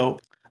Morocco,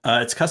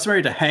 it's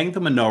customary to hang the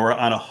menorah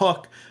on a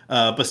hook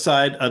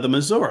beside the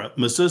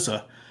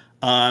mezuzah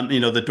on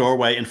the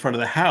doorway in front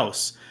of the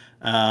house.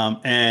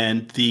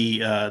 And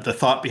the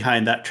thought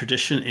behind that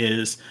tradition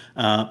is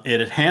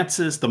it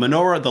enhances the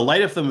menorah. The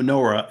light of the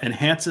menorah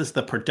enhances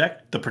the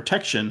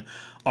protection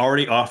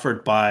already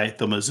offered by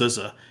the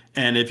mezuzah.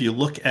 And if you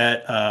look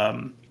at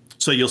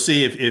so you'll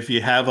see if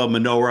you have a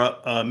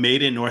menorah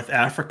made in North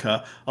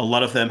Africa, a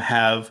lot of them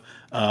have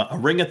a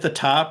ring at the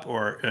top,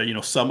 or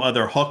some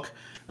other hook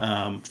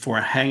for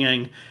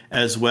hanging,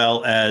 as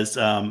well as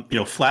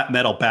flat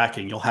metal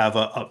backing. You'll have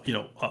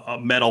a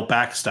metal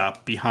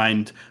backstop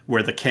behind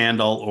where the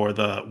candle or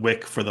the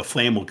wick for the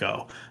flame will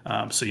go,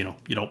 so you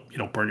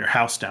don't burn your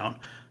house down.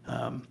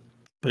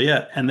 But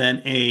yeah, and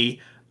then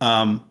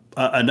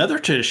another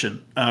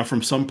tradition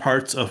from some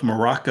parts of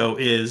Morocco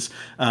is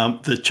on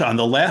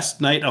the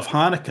last night of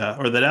Hanukkah,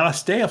 or the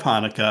last day of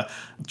Hanukkah,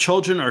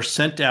 children are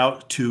sent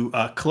out to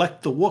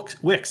collect the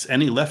wicks,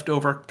 any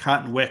leftover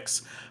cotton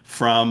wicks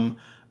from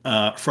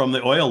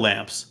the oil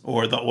lamps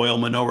or the oil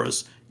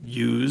menorahs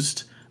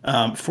used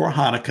for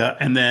Hanukkah.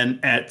 And then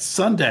at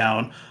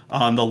sundown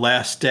on the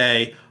last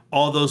day,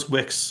 all those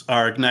wicks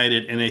are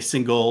ignited in a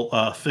single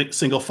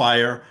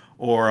fire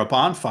or a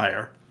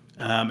bonfire,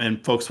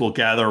 and folks will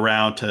gather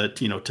around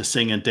to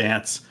sing and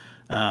dance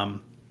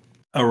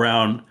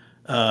around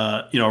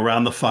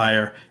the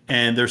fire.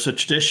 And there's a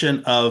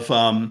tradition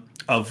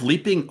of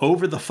leaping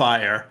over the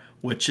fire,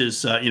 which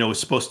is is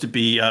supposed to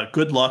be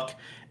good luck.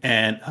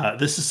 And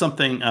this is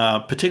something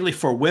particularly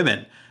for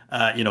women,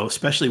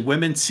 especially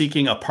women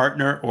seeking a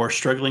partner or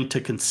struggling to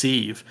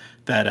conceive,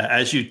 that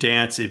as you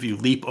dance, if you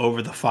leap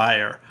over the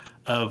fire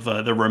of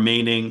the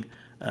remaining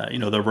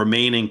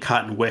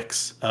cotton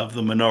wicks of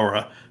the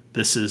menorah,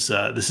 this is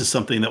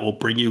something that will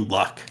bring you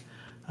luck.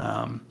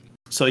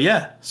 So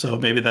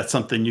maybe that's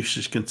something you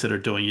should consider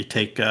doing. You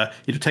take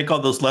all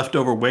those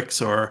leftover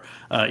wicks or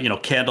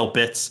candle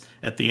bits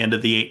at the end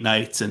of the 8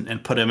 nights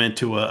and put them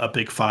into a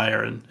big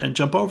fire and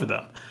jump over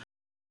them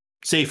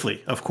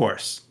safely, of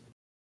course.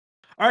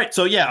 All right,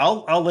 so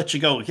I'll let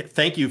you go.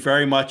 Thank you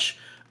very much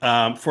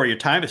for your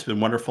time. It's been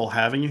wonderful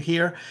having you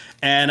here,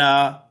 and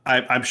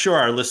I'm sure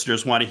our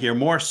listeners want to hear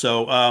more.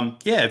 So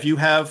if you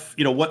have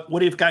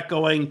what you've got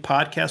going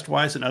podcast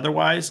wise and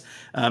otherwise,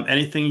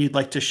 anything you'd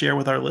like to share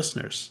with our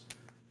listeners.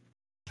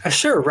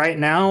 Sure. Right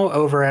now,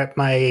 over at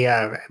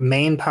my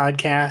main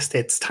podcast,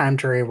 it's Time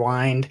to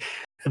Rewind.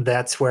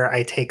 That's where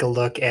I take a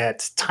look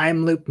at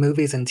time loop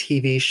movies and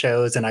TV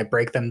shows, and I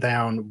break them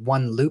down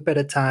one loop at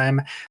a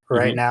time.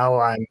 Right now,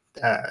 I'm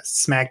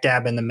smack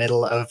dab in the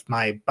middle of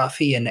my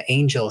Buffy and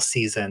Angel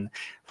season,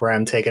 where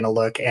I'm taking a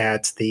look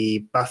at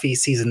the Buffy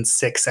season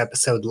 6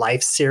 episode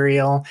Life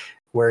Serial,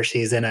 where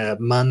she's in a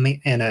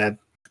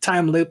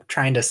time loop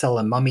trying to sell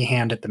a mummy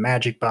hand at the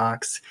magic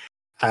box.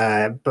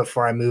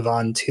 Before I move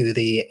on to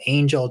the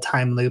Angel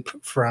time loop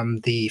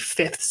from the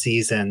 5th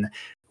season,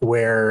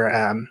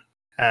 where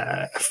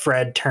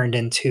Fred turned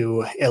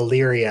into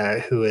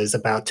Illyria, who is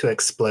about to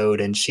explode,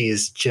 and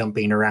she's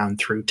jumping around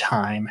through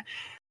time.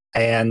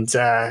 And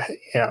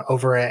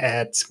over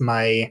at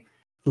my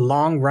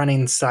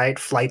long-running site,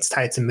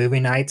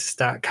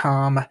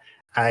 flightstights.movienights.com,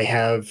 I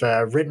have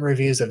written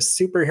reviews of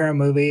superhero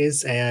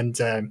movies,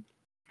 and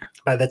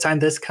by the time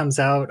this comes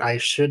out, I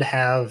should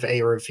have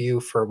a review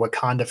for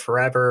Wakanda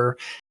Forever,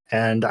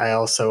 and I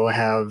also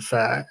have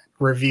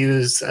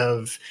reviews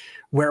of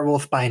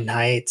Werewolf by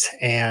Night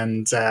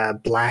and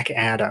Black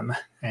Adam,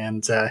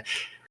 and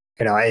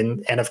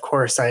and of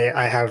course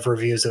I have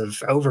reviews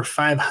of over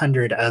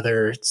 500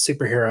 other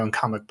superhero and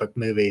comic book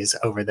movies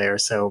over there.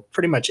 So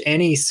pretty much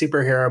any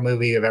superhero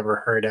movie you've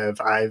ever heard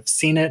of, I've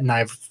seen it and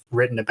I've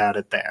written about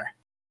it there.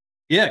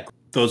 Yeah,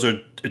 those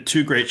are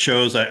 2 great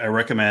shows. I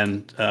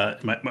recommend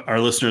our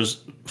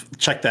listeners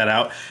check that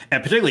out,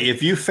 and particularly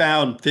if you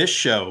found this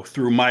show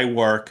through my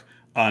work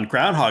on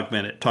Groundhog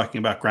Minute, talking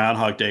about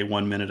Groundhog Day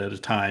 1 minute at a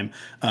time.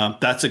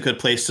 That's a good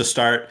place to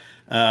start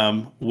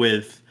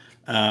with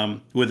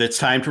It's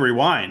Time to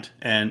Rewind,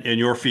 and in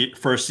your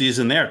first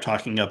season there,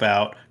 talking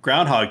about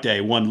Groundhog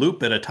Day 1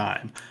 loop at a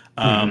time.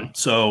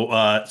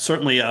 So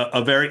certainly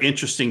a very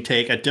interesting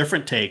take, a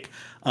different take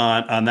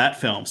on that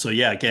film. So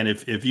again,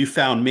 if you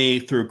found me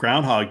through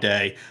Groundhog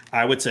Day,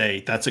 I would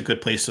say that's a good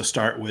place to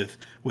start with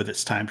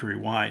It's Time to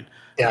Rewind.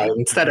 Yeah,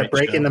 instead of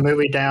breaking the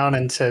movie down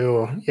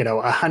into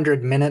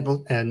 100-minute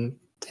and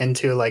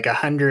into like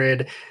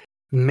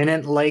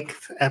 100-minute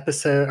length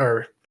episode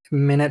or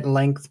minute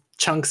length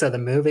chunks of the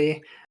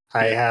movie,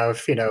 I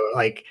have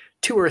like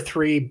 2 or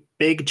 3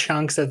 big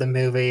chunks of the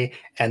movie,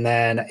 and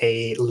then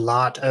a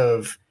lot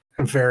of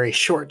very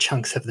short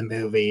chunks of the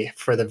movie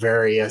for the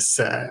various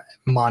time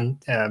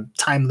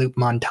loop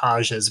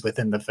montages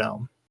within the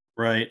film.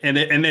 Right, and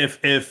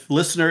if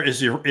listener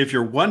if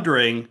you're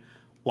wondering,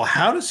 well,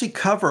 how does he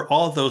cover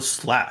all those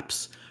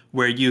slaps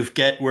where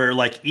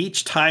like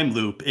each time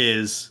loop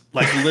is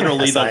like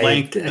literally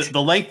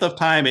the length of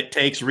time it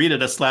takes Rita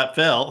to slap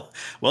Phil?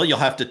 Well, you'll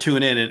have to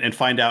tune in and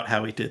find out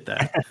how he did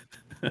that.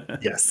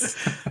 Yes,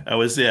 that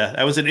was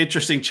an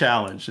interesting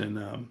challenge,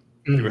 and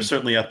you were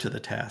certainly up to the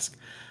task.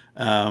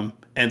 And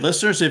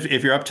listeners,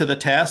 if you're up to the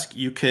task,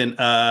 you can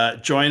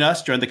join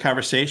the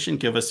conversation,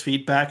 give us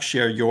feedback,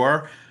 share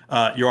your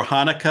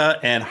Hanukkah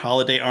and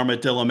holiday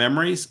armadillo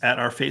memories at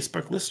our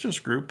Facebook listeners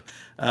group,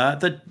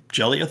 the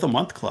Jelly of the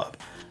Month Club.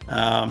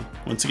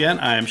 Once again,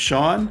 I am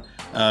Sean.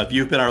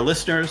 You've been our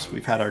listeners.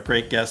 We've had our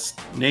great guest,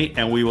 Nate,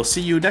 and we will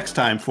see you next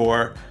time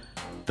for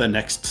The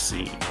Next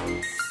Scene.